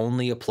cobbler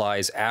only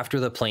applies after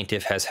the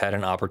plaintiff has had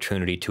an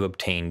opportunity to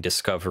obtain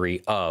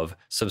discovery of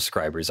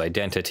subscriber's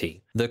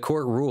identity. The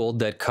court ruled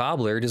that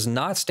cobbler does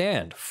not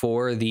stand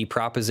for the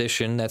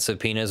proposition that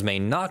subpoenas may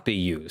not be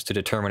used to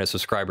determine a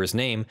subscriber's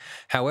name.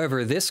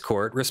 However, this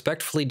court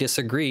respectfully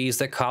disagrees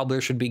that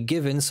cobbler should be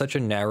given such a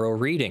narrow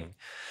reading.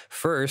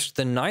 First,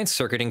 the Ninth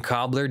Circuit in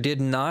cobbler did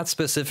not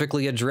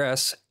specifically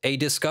address a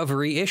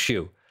discovery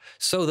issue.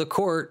 So the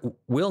court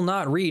will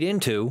not read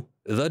into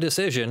the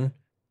decision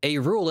a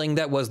ruling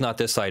that was not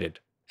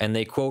decided. And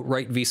they quote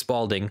Wright v.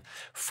 Spalding,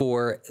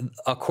 for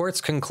a court's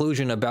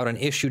conclusion about an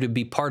issue to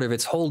be part of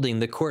its holding,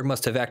 the court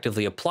must have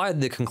actively applied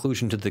the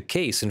conclusion to the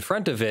case in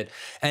front of it,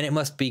 and it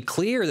must be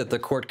clear that the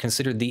court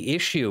considered the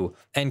issue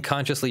and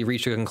consciously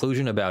reached a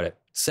conclusion about it.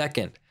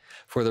 Second,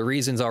 for the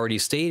reasons already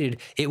stated,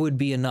 it would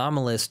be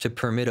anomalous to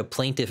permit a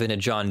plaintiff in a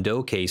John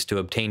Doe case to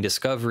obtain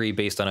discovery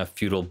based on a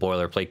futile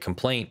boilerplate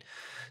complaint.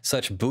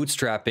 Such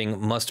bootstrapping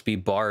must be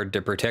barred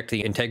to protect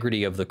the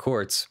integrity of the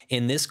courts.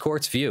 In this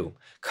court's view,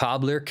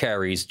 cobbler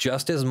carries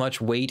just as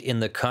much weight in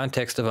the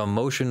context of a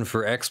motion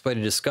for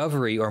expedited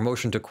discovery or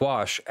motion to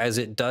quash as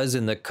it does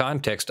in the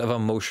context of a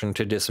motion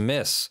to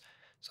dismiss.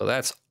 So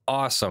that's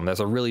awesome. That's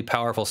a really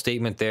powerful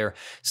statement there,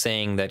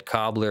 saying that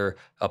cobbler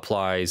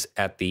applies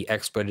at the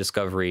expedited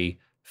discovery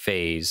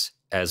phase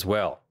as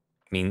well.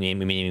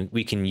 Meaning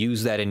we can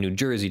use that in New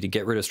Jersey to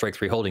get rid of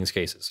Strike3 Holdings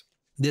cases.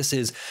 This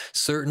is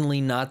certainly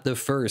not the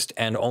first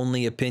and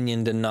only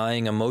opinion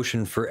denying a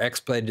motion for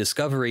expedited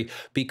discovery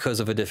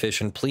because of a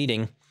deficient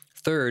pleading.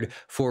 Third,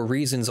 for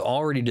reasons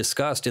already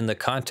discussed in the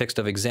context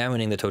of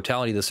examining the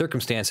totality of the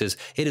circumstances,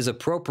 it is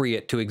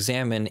appropriate to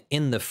examine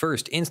in the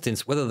first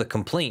instance whether the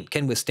complaint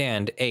can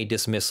withstand a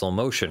dismissal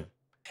motion.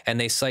 And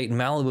they cite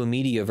Malibu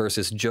Media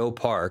versus Joe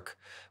Park,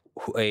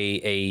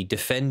 a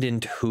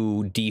defendant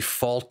who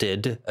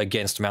defaulted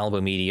against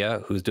Malibu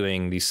Media, who's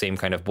doing the same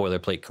kind of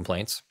boilerplate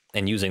complaints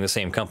and using the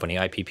same company,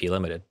 IPP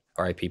Limited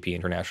or IPP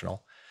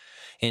International.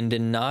 In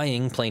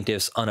denying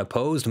plaintiff's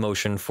unopposed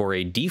motion for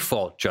a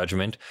default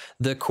judgment,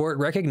 the court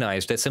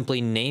recognized that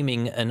simply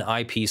naming an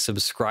IP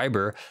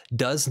subscriber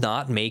does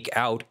not make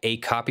out a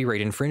copyright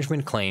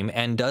infringement claim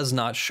and does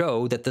not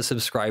show that the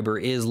subscriber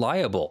is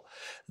liable.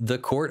 The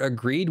court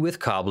agreed with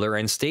cobbler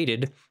and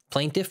stated,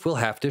 plaintiff will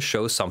have to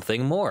show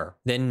something more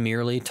than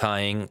merely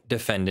tying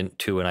defendant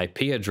to an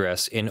IP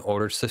address in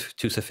order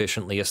to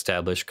sufficiently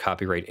establish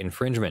copyright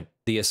infringement.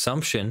 The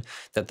assumption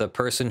that the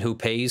person who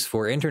pays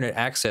for internet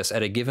access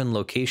at a given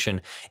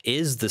location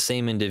is the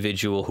same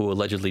individual who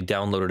allegedly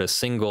downloaded a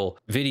single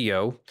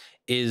video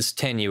is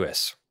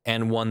tenuous,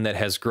 and one that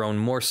has grown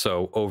more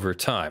so over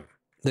time.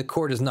 The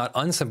court is not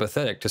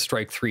unsympathetic to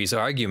Strike3's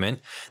argument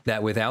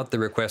that without the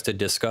requested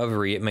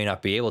discovery, it may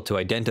not be able to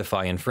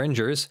identify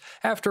infringers.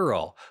 After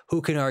all,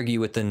 who can argue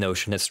with the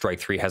notion that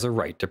Strike3 has a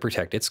right to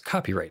protect its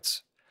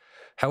copyrights?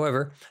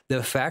 However,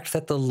 the fact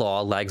that the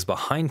law lags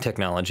behind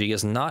technology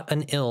is not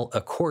an ill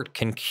a court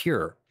can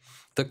cure.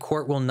 The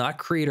court will not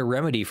create a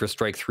remedy for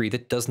Strike3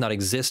 that does not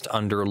exist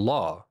under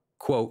law.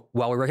 Quote,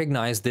 while we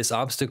recognize this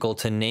obstacle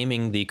to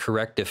naming the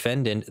correct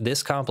defendant,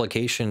 this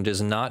complication does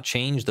not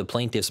change the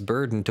plaintiff's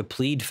burden to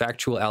plead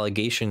factual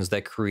allegations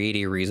that create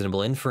a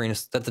reasonable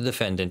inference that the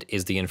defendant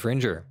is the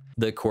infringer.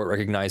 The court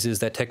recognizes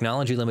that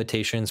technology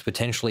limitations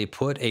potentially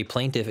put a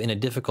plaintiff in a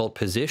difficult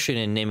position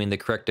in naming the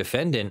correct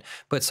defendant,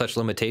 but such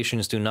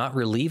limitations do not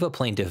relieve a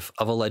plaintiff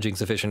of alleging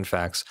sufficient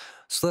facts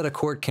so that a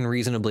court can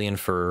reasonably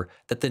infer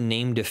that the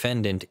named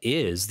defendant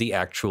is the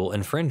actual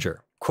infringer.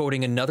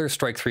 Quoting another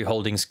Strike3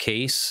 Holdings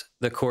case,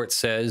 the court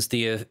says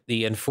the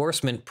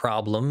enforcement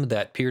problem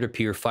that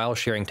peer-to-peer file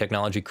sharing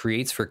technology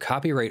creates for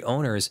copyright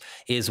owners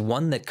is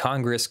one that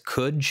Congress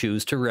could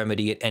choose to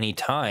remedy at any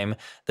time.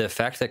 The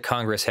fact that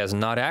Congress has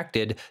not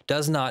acted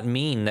does not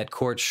mean that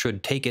courts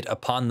should take it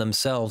upon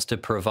themselves to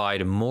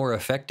provide more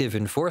effective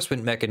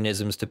enforcement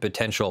mechanisms to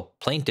potential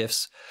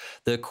plaintiffs.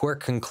 The court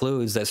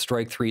concludes that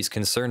Strike3's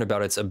concern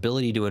about its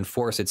ability to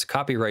enforce its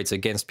copyrights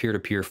against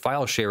peer-to-peer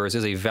file sharers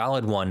is a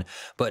valid one,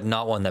 but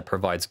not one that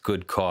provides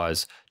good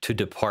cause to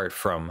depart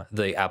from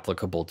the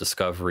applicable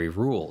discovery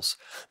rules.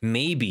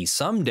 Maybe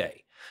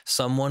someday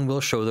someone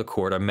will show the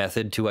court a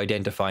method to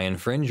identify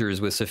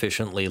infringers with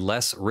sufficiently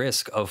less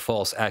risk of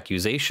false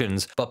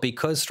accusations, but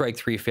because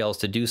Strike3 fails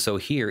to do so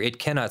here, it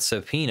cannot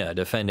subpoena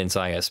defendant's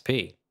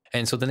ISP.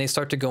 And so then they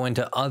start to go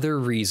into other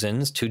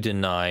reasons to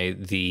deny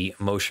the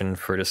motion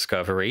for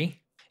discovery.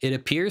 It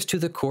appears to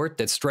the court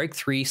that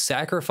Strike3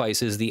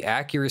 sacrifices the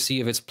accuracy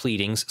of its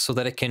pleadings so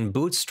that it can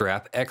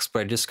bootstrap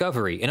expedited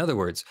discovery. In other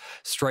words,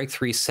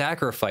 Strike3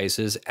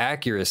 sacrifices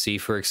accuracy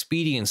for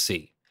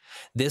expediency.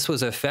 This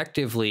was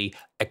effectively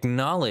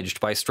acknowledged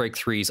by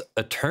Strike3's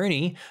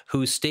attorney,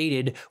 who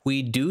stated,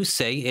 we do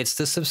say it's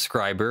the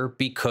subscriber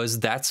because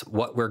that's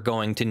what we're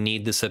going to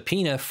need the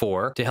subpoena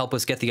for to help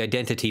us get the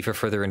identity for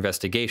further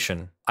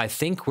investigation. I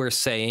think we're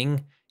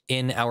saying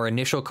in our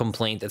initial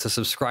complaint that the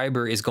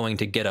subscriber is going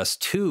to get us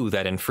to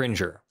that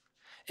infringer.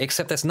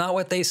 Except that's not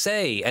what they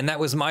say, and that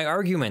was my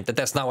argument, that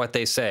that's not what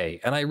they say,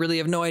 and I really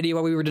have no idea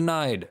why we were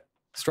denied.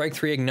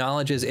 Strike3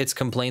 acknowledges its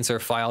complaints are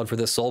filed for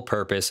the sole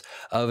purpose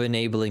of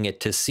enabling it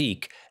to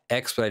seek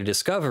expedited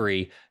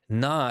discovery,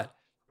 not...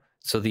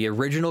 So the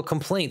original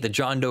complaint, the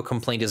John Doe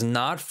complaint, is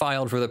not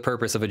filed for the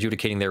purpose of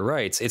adjudicating their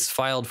rights. It's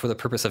filed for the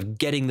purpose of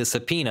getting the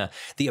subpoena.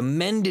 The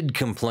amended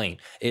complaint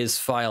is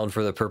filed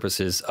for the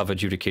purposes of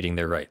adjudicating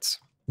their rights.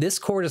 This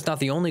court is not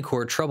the only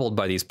court troubled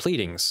by these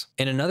pleadings.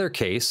 In another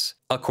case,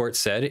 a court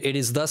said, it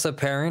is thus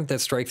apparent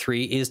that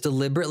Strike3 is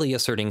deliberately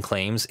asserting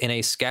claims in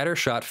a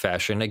scattershot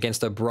fashion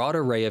against a broad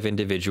array of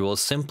individuals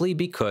simply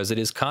because it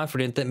is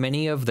confident that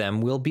many of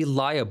them will be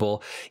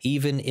liable,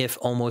 even if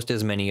almost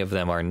as many of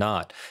them are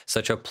not.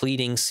 Such a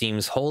pleading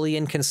seems wholly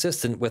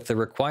inconsistent with the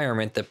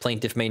requirement that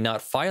plaintiff may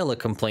not file a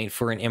complaint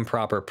for an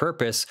improper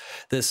purpose,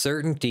 the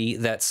certainty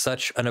that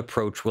such an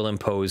approach will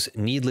impose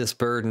needless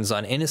burdens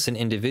on innocent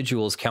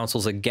individuals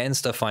counsels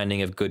against a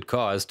finding of good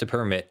cause to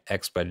permit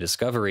expedited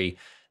discovery.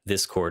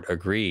 This court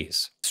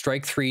agrees.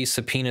 Strike3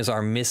 subpoenas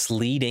are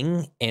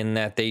misleading in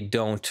that they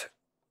don't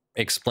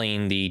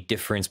explain the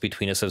difference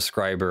between a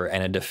subscriber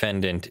and a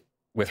defendant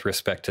with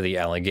respect to the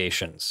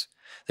allegations.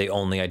 They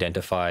only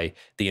identify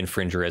the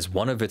infringer as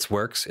one of its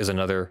works is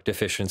another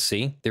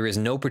deficiency. There is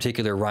no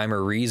particular rhyme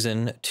or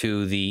reason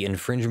to the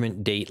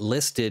infringement date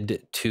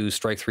listed to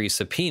Strike3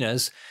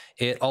 subpoenas.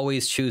 It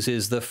always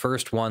chooses the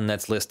first one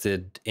that's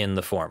listed in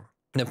the form.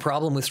 The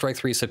problem with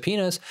Strike3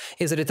 subpoenas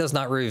is that it does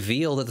not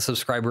reveal that the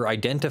subscriber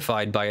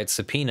identified by its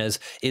subpoenas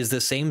is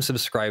the same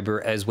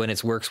subscriber as when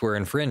its works were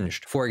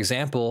infringed. For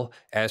example,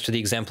 as to the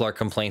exemplar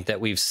complaint that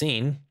we've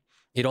seen,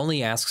 it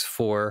only asks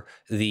for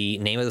the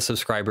name of the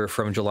subscriber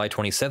from July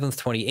 27th,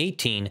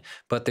 2018,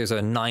 but there's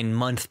a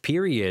 9-month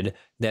period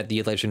that the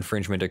alleged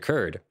infringement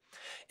occurred.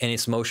 In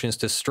its motions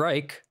to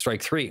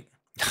Strike3,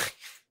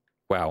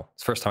 wow,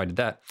 it's the first time I did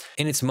that.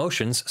 In its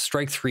motions,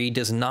 Strike3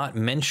 does not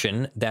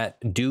mention that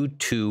due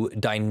to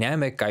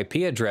dynamic IP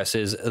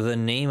addresses, the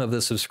name of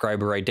the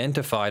subscriber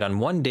identified on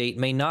one date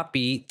may not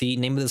be the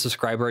name of the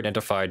subscriber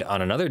identified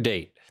on another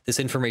date. This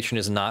information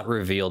is not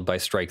revealed by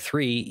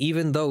Strike3,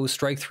 even though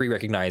Strike3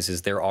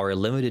 recognizes there are a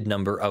limited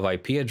number of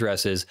IP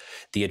addresses,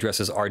 the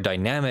addresses are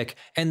dynamic,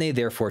 and they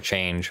therefore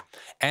change.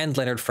 And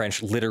Leonard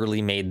French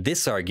literally made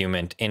this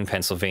argument in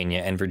Pennsylvania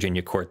and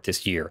Virginia court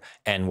this year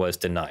and was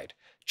denied.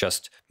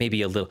 Just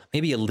maybe a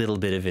little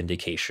bit of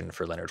indication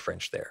for Leonard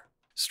French there.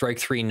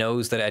 Strike3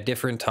 knows that at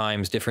different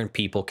times, different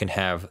people can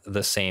have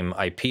the same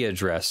IP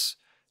address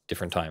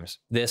different times.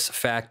 This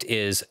fact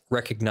is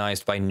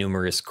recognized by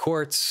numerous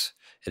courts.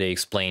 They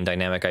explain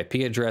dynamic IP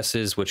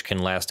addresses, which can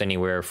last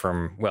anywhere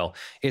from, well,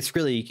 it's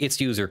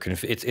administrator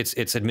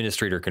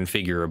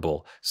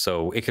configurable.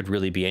 So it could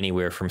really be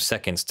anywhere from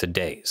seconds to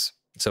days.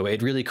 So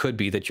it really could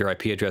be that your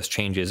IP address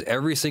changes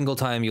every single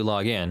time you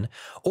log in,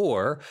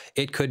 or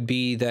it could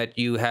be that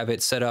you have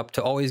it set up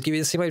to always give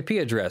you the same IP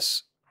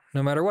address,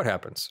 no matter what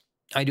happens.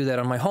 I do that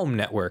on my home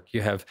network.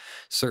 You have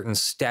certain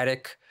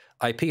static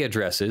IP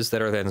addresses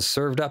that are then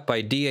served up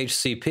by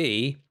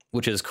DHCP,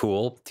 which is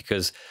cool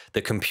because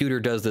the computer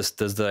does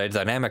the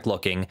dynamic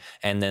looking,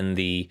 and then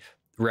the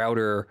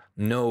router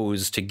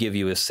knows to give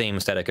you the same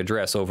static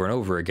address over and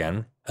over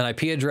again. An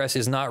IP address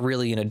is not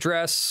really an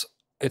address,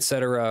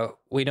 etc.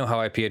 We know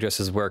how IP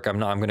addresses work. I'm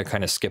going to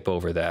kind of skip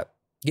over that.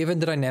 Given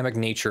the dynamic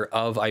nature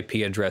of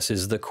IP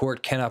addresses, the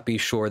court cannot be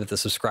sure that the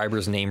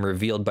subscriber's name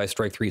revealed by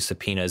Strike3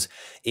 subpoenas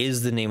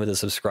is the name of the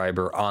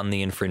subscriber on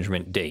the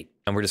infringement date.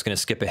 And we're just going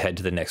to skip ahead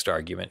to the next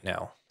argument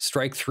now.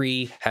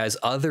 Strike3 has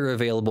other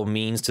available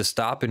means to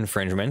stop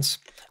infringements.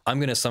 I'm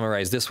going to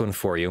summarize this one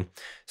for you.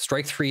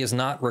 Strike3 is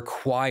not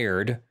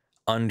required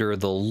under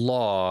the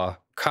law,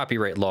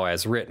 copyright law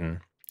as written.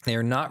 They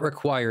are not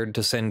required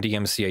to send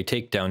DMCA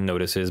takedown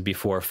notices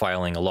before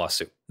filing a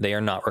lawsuit. They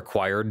are not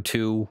required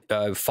to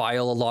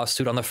file a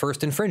lawsuit on the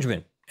first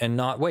infringement and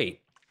not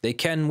wait. They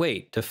can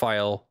wait to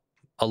file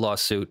a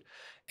lawsuit,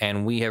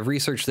 and we have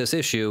researched this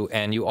issue,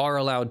 and you are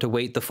allowed to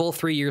wait the full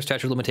 3-year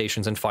statute of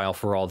limitations and file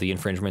for all the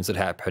infringements that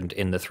happened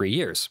in the 3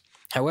 years.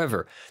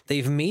 However,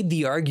 they've made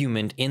the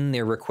argument in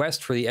their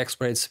request for the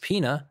expedited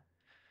subpoena,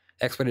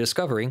 expedited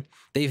discovery,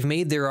 they've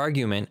made their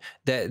argument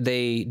that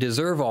they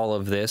deserve all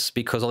of this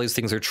because all these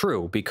things are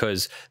true,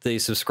 because the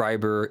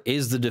subscriber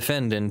is the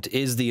defendant,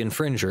 is the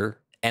infringer,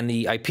 and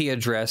the IP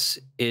address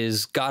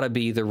is gotta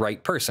be the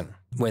right person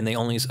when they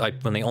only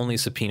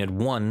subpoenaed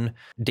one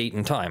date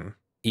and time,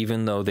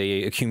 even though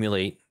they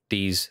accumulate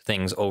these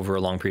things over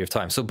a long period of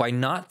time. So by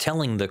not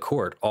telling the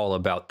court all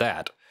about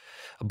that,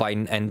 by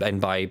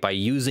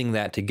using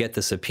that to get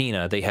the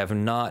subpoena, they have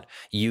not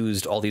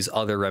used all these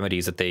other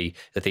remedies that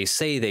they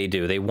say they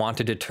do. They want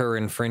to deter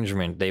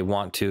infringement. They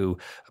want to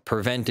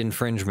prevent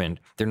infringement.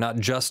 They're not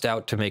just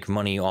out to make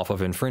money off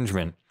of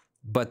infringement,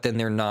 but then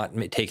they're not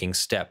taking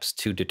steps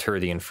to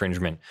deter the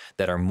infringement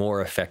that are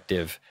more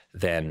effective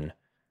than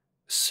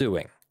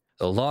suing.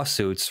 The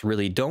lawsuits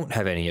really don't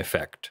have any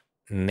effect,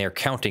 and they're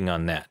counting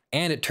on that.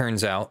 And it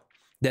turns out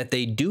that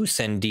they do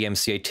send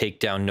DMCA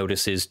takedown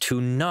notices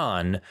to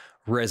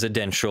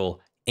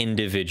non-residential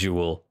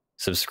individual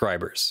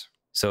subscribers.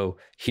 So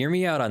hear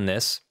me out on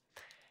this.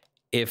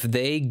 If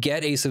they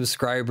get a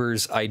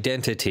subscriber's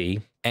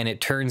identity and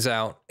it turns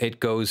out it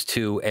goes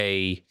to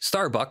a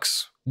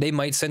Starbucks, they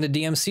might send a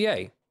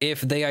DMCA.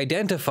 If they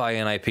identify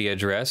an IP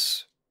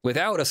address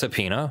without a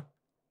subpoena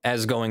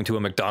as going to a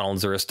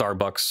McDonald's or a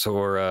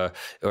Starbucks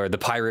or the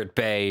Pirate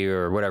Bay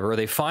or whatever, or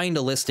they find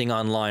a listing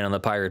online on the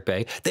Pirate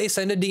Bay, they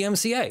send a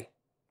DMCA.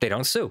 They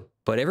don't sue.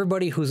 But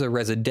everybody who's a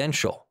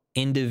residential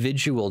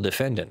individual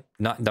defendant,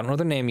 don't know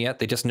their name yet,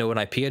 they just know an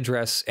IP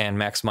address and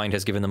MaxMind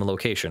has given them a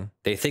location.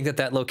 They think that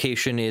that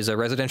location is a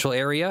residential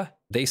area,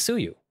 they sue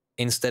you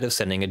instead of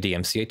sending a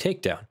DMCA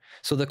takedown.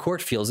 So the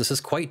court feels this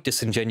is quite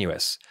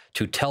disingenuous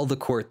to tell the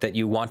court that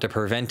you want to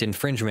prevent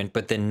infringement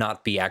but then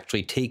not be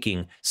actually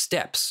taking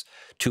steps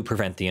to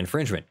prevent the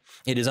infringement.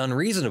 It is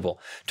unreasonable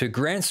to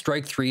grant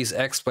Strike3's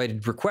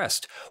expedited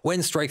request when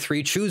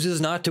Strike3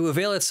 chooses not to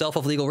avail itself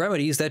of legal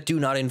remedies that do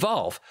not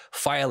involve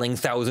filing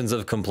thousands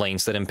of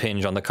complaints that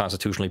impinge on the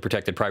constitutionally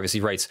protected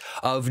privacy rights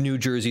of New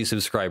Jersey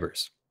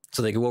subscribers.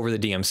 So they go over the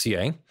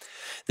DMCA.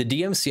 The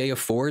DMCA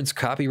affords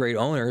copyright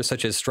owners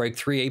such as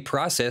Strike3 a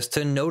process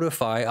to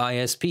notify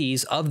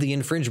ISPs of the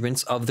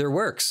infringements of their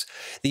works.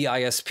 The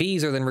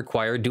ISPs are then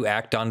required to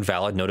act on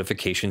valid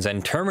notifications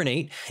and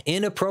terminate,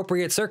 in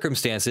appropriate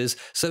circumstances,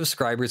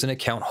 subscribers and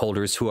account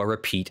holders who are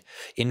repeat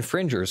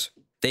infringers.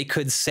 They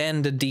could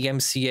send a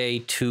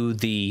DMCA to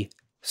the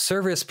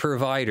service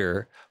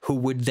provider who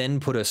would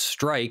then put a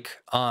strike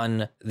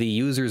on the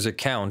user's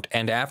account,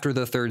 and after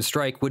the third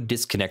strike would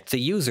disconnect the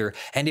user.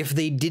 And if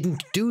they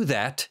didn't do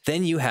that,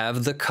 then you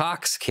have the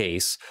Cox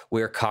case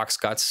where Cox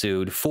got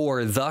sued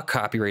for the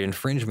copyright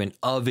infringement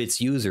of its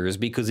users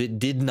because it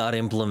did not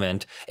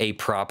implement a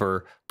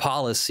proper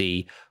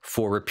policy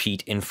for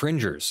repeat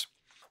infringers.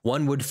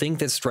 One would think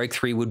that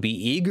Strike3 would be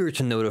eager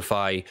to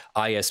notify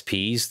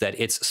ISPs that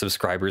its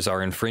subscribers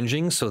are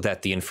infringing so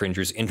that the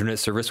infringer's internet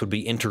service would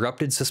be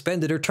interrupted,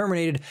 suspended, or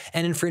terminated,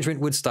 and infringement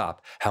would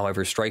stop.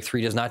 However,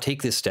 Strike3 does not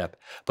take this step,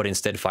 but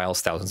instead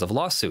files thousands of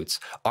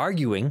lawsuits,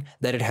 arguing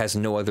that it has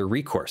no other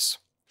recourse.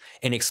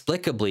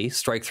 Inexplicably,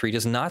 Strike3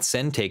 does not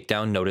send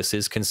takedown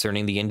notices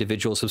concerning the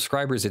individual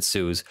subscribers it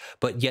sues,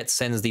 but yet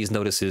sends these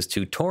notices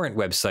to torrent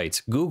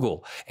websites,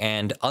 Google,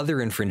 and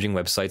other infringing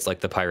websites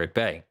like the Pirate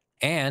Bay.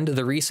 And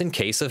the recent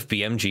case of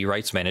BMG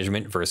Rights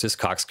Management versus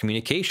Cox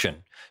Communication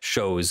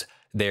shows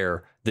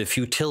the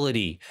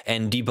futility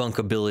and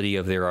debunkability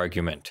of their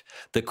argument.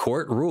 The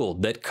court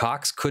ruled that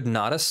Cox could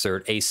not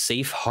assert a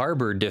safe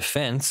harbor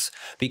defense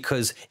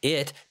because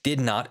it did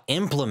not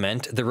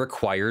implement the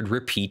required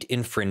repeat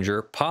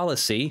infringer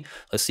policy.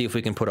 Let's see if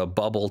we can put a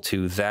bubble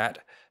to that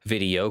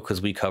video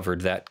because we covered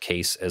that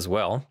case as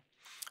well.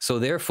 So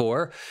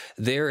therefore,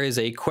 there is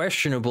a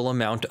questionable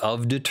amount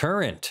of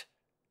deterrent.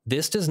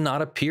 This does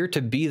not appear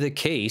to be the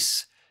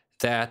case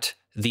that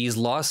these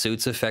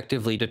lawsuits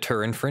effectively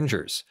deter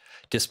infringers.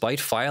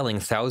 Despite filing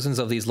thousands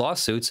of these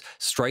lawsuits,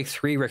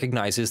 Strike3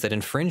 recognizes that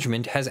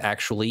infringement has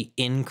actually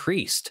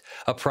increased.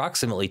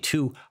 Approximately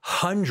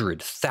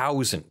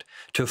 200,000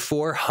 to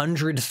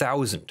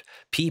 400,000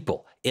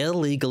 people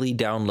illegally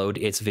download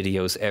its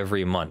videos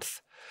every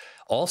month.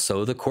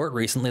 Also, the court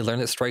recently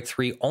learned that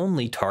Strike3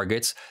 only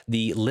targets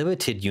the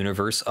limited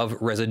universe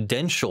of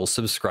residential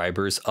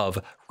subscribers of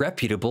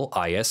reputable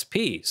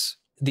ISPs.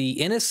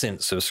 The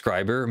innocent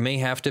subscriber may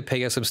have to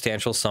pay a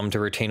substantial sum to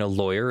retain a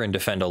lawyer and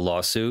defend a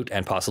lawsuit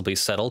and possibly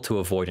settle to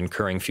avoid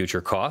incurring future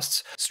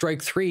costs.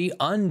 Strike3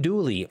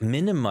 unduly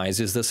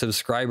minimizes the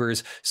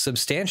subscriber's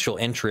substantial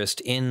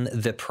interest in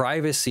the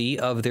privacy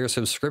of their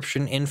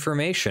subscription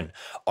information.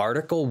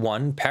 Article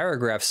 1,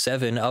 Paragraph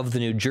 7 of the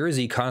New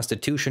Jersey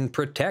Constitution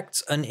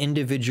protects an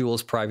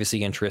individual's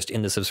privacy interest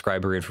in the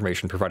subscriber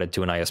information provided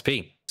to an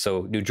ISP.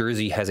 So New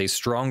Jersey has a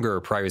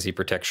stronger privacy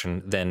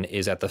protection than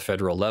is at the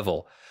federal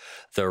level.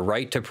 The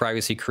right to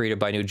privacy created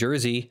by New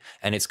Jersey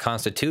and its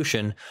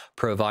constitution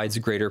provides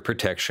greater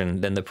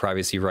protection than the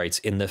privacy rights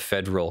in the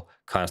federal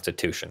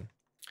constitution.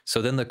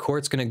 So then the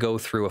court's going to go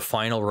through a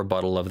final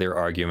rebuttal of their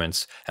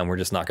arguments, and we're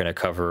just not going to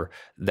cover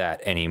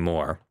that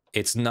anymore.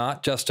 It's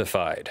not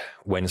justified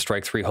when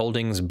Strike3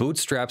 Holdings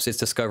bootstraps its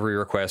discovery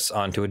requests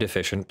onto a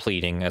deficient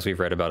pleading, as we've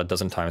read about a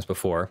dozen times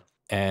before.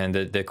 And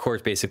the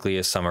court basically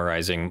is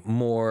summarizing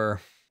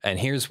more, and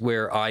here's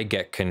where I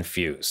get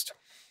confused.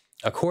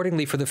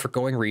 Accordingly, for the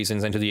foregoing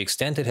reasons, and to the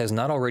extent it has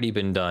not already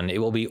been done, it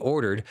will be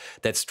ordered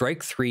that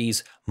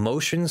Strike3's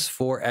motions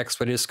for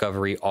expedited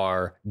discovery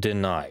are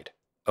denied.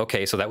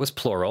 Okay, so that was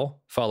plural.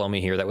 Follow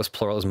me here. That was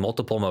plural. There's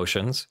multiple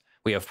motions.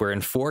 We're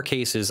in 4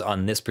 cases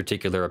on this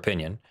particular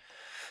opinion.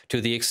 To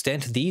the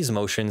extent these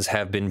motions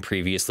have been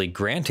previously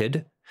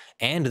granted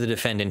and the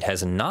defendant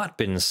has not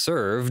been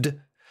served,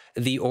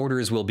 the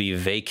orders will be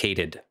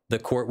vacated. The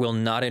court will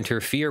not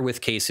interfere with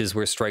cases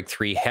where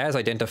Strike3 has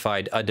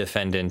identified a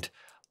defendant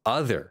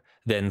other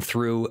than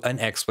through an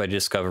expedited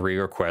discovery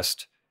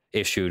request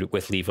issued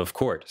with leave of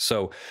court.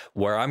 So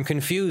where I'm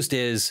confused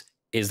is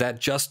that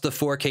just the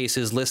 4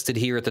 cases listed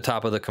here at the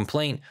top of the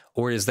complaint,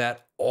 or is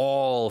that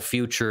all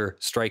future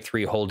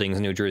Strike3 Holdings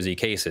New Jersey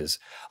cases.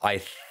 I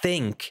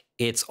think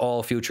it's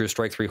all future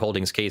Strike3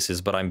 Holdings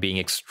cases, but I'm being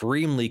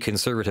extremely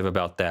conservative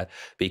about that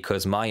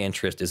because my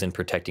interest is in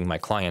protecting my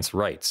clients'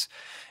 rights.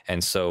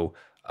 And so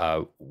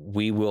I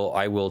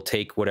will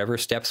take whatever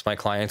steps my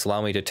clients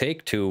allow me to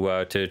take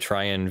to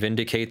try and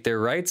vindicate their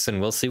rights, and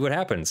we'll see what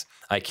happens.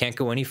 I can't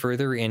go any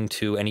further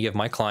into any of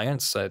my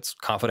clients. It's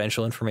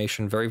confidential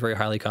information, very, very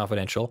highly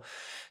confidential.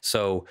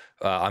 So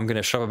I'm going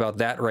to shove about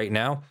that right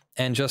now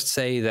and just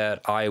say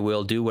that I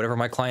will do whatever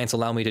my clients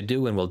allow me to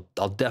do, and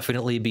I'll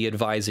definitely be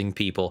advising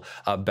people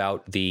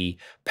about the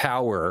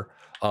power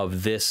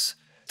of this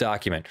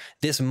document.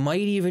 This might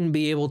even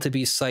be able to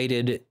be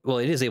cited. Well,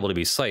 it is able to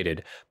be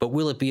cited, but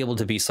will it be able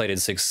to be cited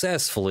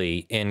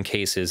successfully in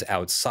cases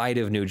outside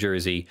of New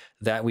Jersey?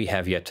 That we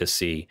have yet to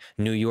see.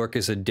 New York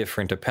is a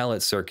different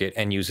appellate circuit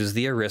and uses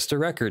the Arista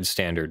record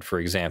standard,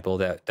 for example,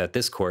 that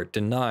this court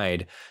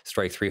denied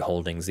Strike3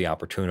 Holdings the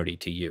opportunity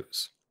to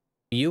use.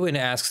 Ewan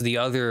asks the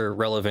other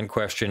relevant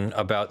question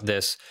about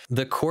this.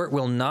 The court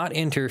will not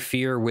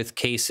interfere with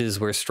cases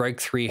where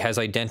Strike3 has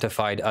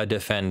identified a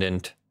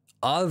defendant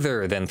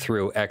other than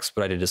through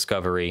expedited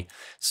discovery.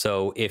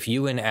 So if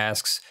Ewan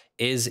asks,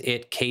 is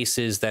it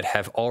cases that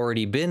have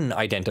already been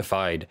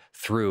identified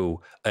through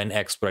an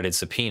expedited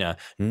subpoena?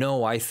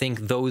 No, I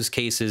think those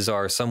cases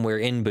are somewhere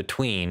in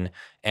between,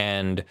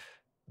 and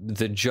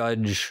the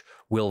judge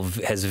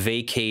has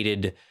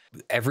vacated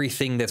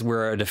everything that's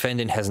where a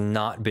defendant has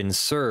not been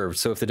served.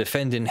 So if the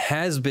defendant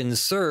has been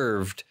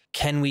served,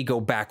 can we go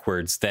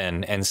backwards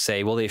then and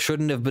say, well, they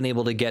shouldn't have been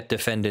able to get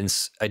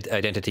defendant's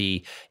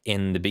identity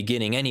in the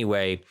beginning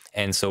anyway,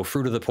 and so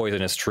fruit of the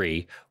poisonous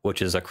tree,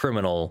 which is a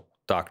criminal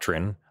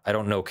doctrine. I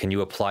don't know, can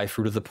you apply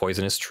fruit of the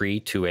poisonous tree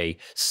to a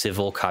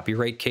civil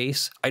copyright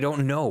case? I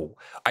don't know.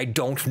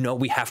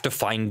 We have to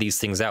find these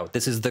things out.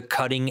 This is the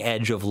cutting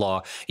edge of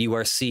law. You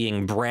are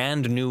seeing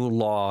brand new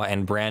law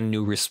and brand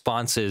new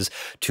responses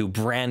to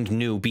brand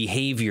new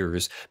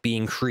behaviors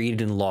being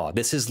created in law.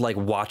 This is like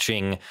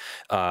watching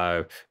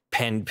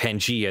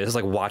Pangea. This is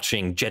like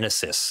watching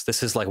Genesis.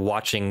 This is like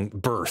watching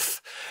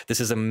birth. This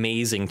is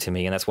amazing to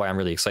me, and that's why I'm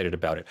really excited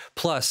about it.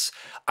 Plus,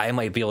 I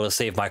might be able to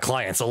save my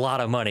clients a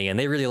lot of money, and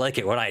they really like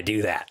it when I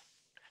do that.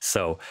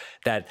 So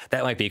that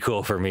might be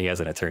cool for me as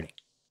an attorney.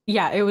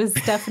 Yeah, it was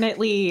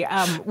definitely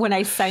when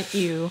I sent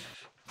you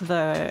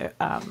the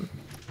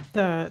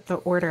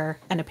order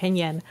and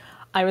opinion,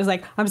 I was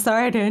like, I'm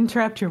sorry to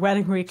interrupt your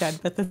wedding weekend,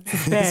 but this is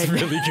big. It's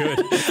really good.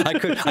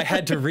 I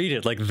had to read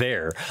it like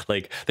there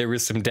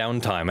was some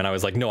downtime, and I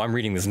was like, no, I'm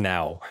reading this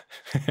now.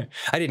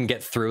 I didn't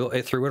get through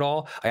it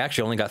all. I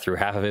actually only got through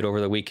half of it over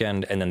the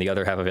weekend, and then the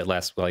other half of it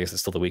well, I guess it's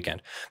still the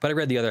weekend. But I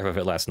read the other half of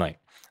it last night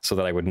so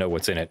that I would know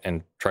what's in it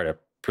and try to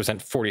present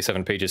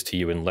 47 pages to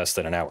you in less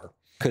than an hour,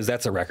 because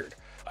that's a record,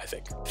 I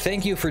think.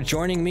 Thank you for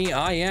joining me.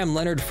 I am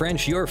Leonard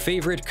French, your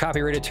favorite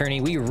copyright attorney.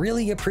 We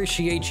really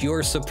appreciate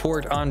your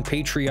support on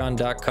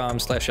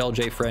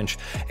patreon.com/ljfrench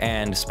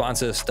and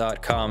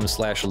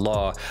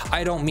sponsors.com/law.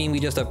 I don't mean we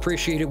just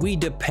appreciate it. We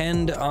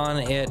depend on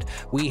it.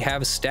 We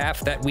have staff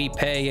that we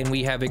pay, and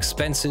we have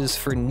expenses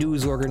for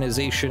news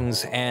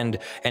organizations and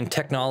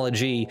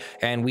technology,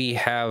 and we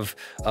have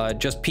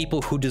just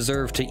people who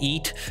deserve to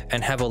eat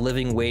and have a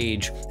living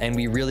wage, and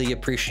we really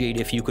appreciate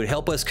if you could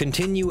help us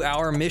continue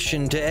our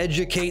mission to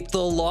educate the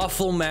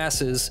lawful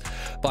masses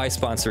by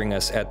sponsoring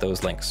us at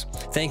those links.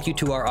 Thank you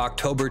to our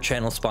October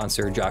channel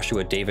sponsor,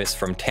 Joshua Davis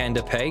from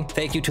TandaPay.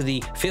 Thank you to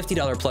the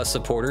 $50 plus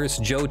supporters,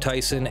 Joe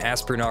Tyson,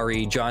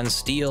 Aspernari, John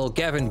Steele,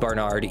 Gavin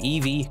Barnard,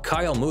 Eevi,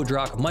 Kyle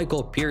Mudrak,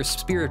 Michael Pearce,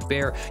 Spirit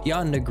Bear,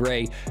 Jan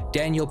Negrey,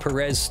 Daniel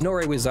Perez,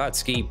 Snorre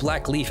Wisotzky,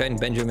 Blackleaf, and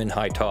Benjamin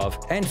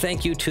Hitov. And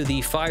thank you to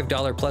the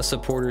 $5 plus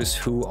supporters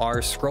who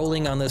are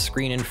scrolling on the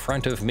screen in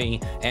front of me,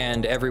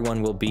 and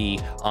everyone will be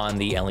on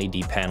the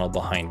LED panel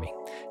behind me.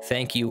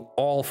 Thank you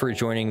all for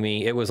joining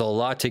me. It was a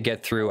lot to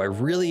get through. I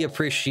really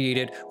appreciate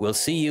it. We'll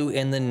see you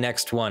in the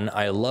next one.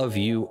 I love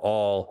you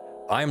all.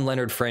 I'm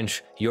Leonard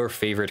French, your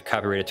favorite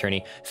copyright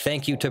attorney.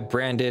 Thank you to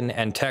Brandon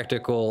and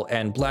Tactical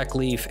and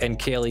Blackleaf and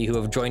Kaylee who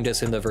have joined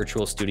us in the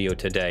virtual studio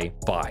today.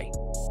 Bye.